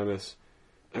cool premise.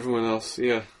 Everyone else,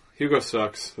 Hugo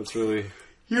sucks. That's really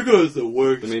Hugo's the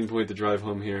worst. The main point to drive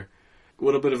home here. A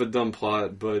little bit of a dumb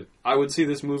plot, but I would see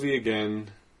this movie again.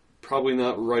 Probably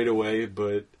not right away,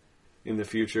 but in the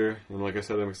future. And like I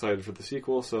said, I'm excited for the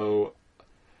sequel. So,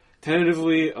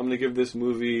 tentatively, I'm going to give this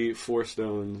movie 4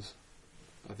 stones.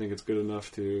 I think it's good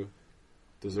enough to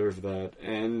deserve that.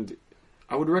 And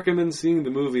I would recommend seeing the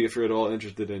movie if you're at all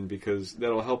interested in, because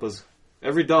that'll help us.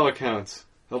 Every dollar counts.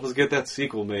 Help us get that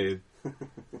sequel made.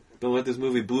 Don't let this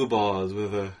movie blue balls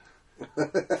with a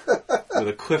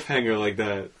cliffhanger like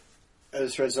that. I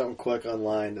just read something quick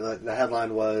online. The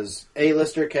headline was,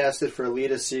 A-lister casted for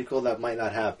Alita sequel that might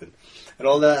not happen. And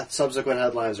all the subsequent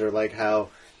headlines are like how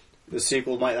the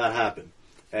sequel might not happen.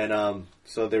 And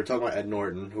so they were talking about Ed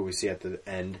Norton, who we see at the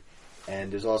end.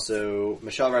 And there's also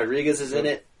Michelle Rodriguez is in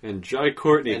it. And Jai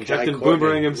Courtney, Captain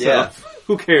Boomerang himself. Yeah.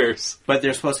 Who cares? But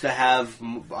they're supposed to have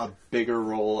a bigger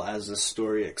role as the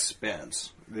story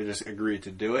expands. They just agreed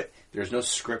to do it. There's no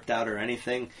script out or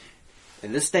anything.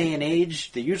 In this day and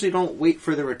age, they usually don't wait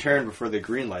for the return before they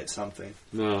greenlight something.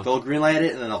 No. They'll greenlight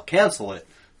it and then they'll cancel it.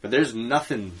 But there's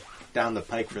nothing down the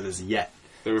pike for this yet.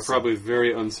 They were probably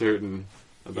very uncertain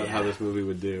about how this movie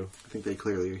would do. I think they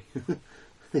clearly... I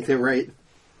think they're right.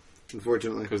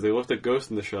 Unfortunately. Because they looked at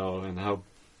Ghost in the Shell and how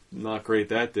not great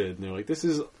that did. And they're like, this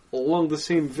is along the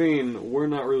same vein, we're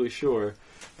not really sure.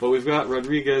 But we've got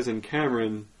Rodriguez and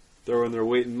Cameron throwing their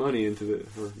weight and money into it.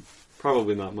 Or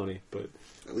probably not money, but...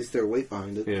 At least their weight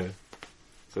behind it. Yeah.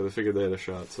 So they figured they had a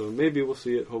shot. So maybe we'll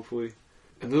see it, hopefully.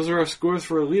 And those are our scores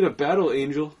for Alita Battle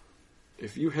Angel.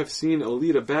 If you have seen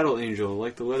Alita Battle Angel,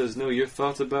 like to let us know your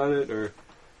thoughts about it, or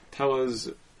tell us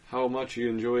how much you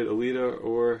enjoyed Alita,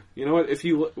 or, you know what, if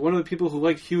you one of the people who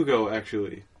liked Hugo,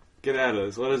 actually, get at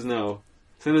us, let us know.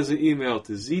 Send us an email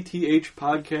to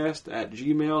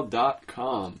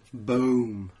zthpodcast@gmail.com.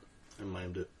 Boom. I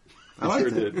mimed it. I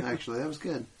liked it, actually. That was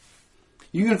good.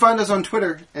 You can find us on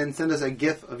Twitter and send us a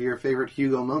GIF of your favorite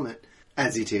Hugo moment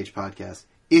at ZTH Podcast.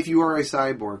 If you are a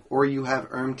cyborg or you have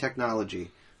ERM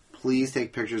technology, please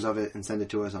take pictures of it and send it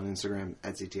to us on Instagram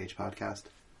at ZTH Podcast.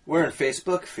 We're on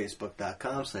Facebook,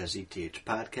 facebook.com/ZTH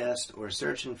Podcast, or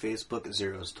search in Facebook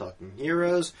Zeros Talking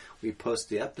Heroes. We post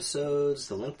the episodes,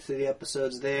 the link to the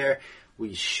episodes there.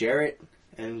 We share it,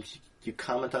 and you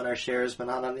comment on our shares, but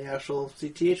not on the actual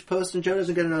ZTH post, and Joe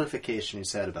doesn't get a notification. He's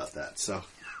sad about that, so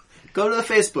go to the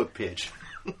Facebook page.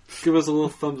 Give us a little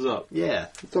thumbs up. Yeah.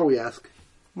 That's all we ask.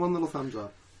 One little thumbs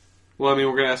up. Well, I mean,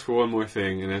 we're going to ask for one more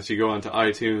thing, and as you go onto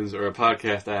iTunes or a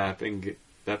podcast app and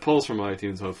that pulls from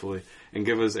iTunes, hopefully, and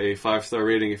give us a 5-star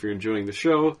rating if you're enjoying the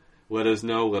show. Let us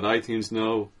know. Let iTunes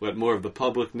know. Let more of the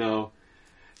public know.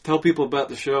 Tell people about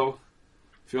the show.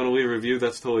 If you want to leave a review,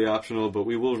 that's totally optional, but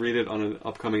we will read it on an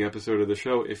upcoming episode of the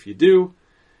show if you do.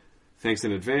 Thanks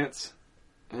in advance.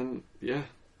 And yeah,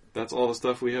 that's all the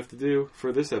stuff we have to do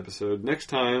for this episode. Next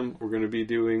time, we're going to be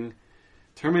doing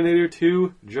Terminator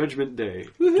 2 Judgment Day.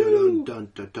 Dun,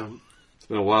 dun, dun, dun. It's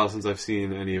been a while since I've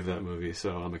seen any of that movie,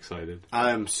 so I'm excited.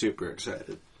 I'm super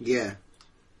excited. Yeah.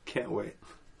 Can't wait.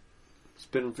 It's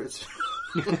I'm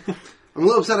a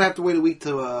little upset I have to wait a week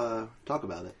to talk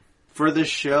about it. for this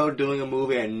show, doing a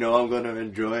movie I know I'm going to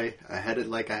enjoy ahead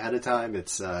of time.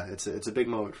 It's a big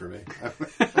moment for me.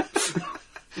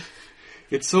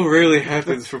 It so rarely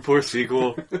happens for poor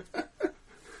sequel.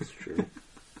 It's true.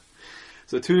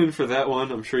 So tune in for that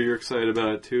one. I'm sure you're excited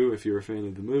about it too if you're a fan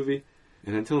of the movie.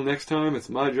 And until next time, it's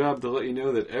my job to let you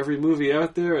know that every movie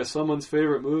out there is someone's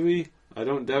favorite movie. I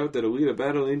don't doubt that Alita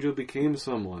Battle Angel became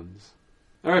someone's.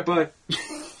 Alright, bye.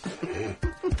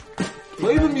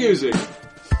 Play the music.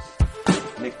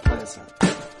 Nick Plaza.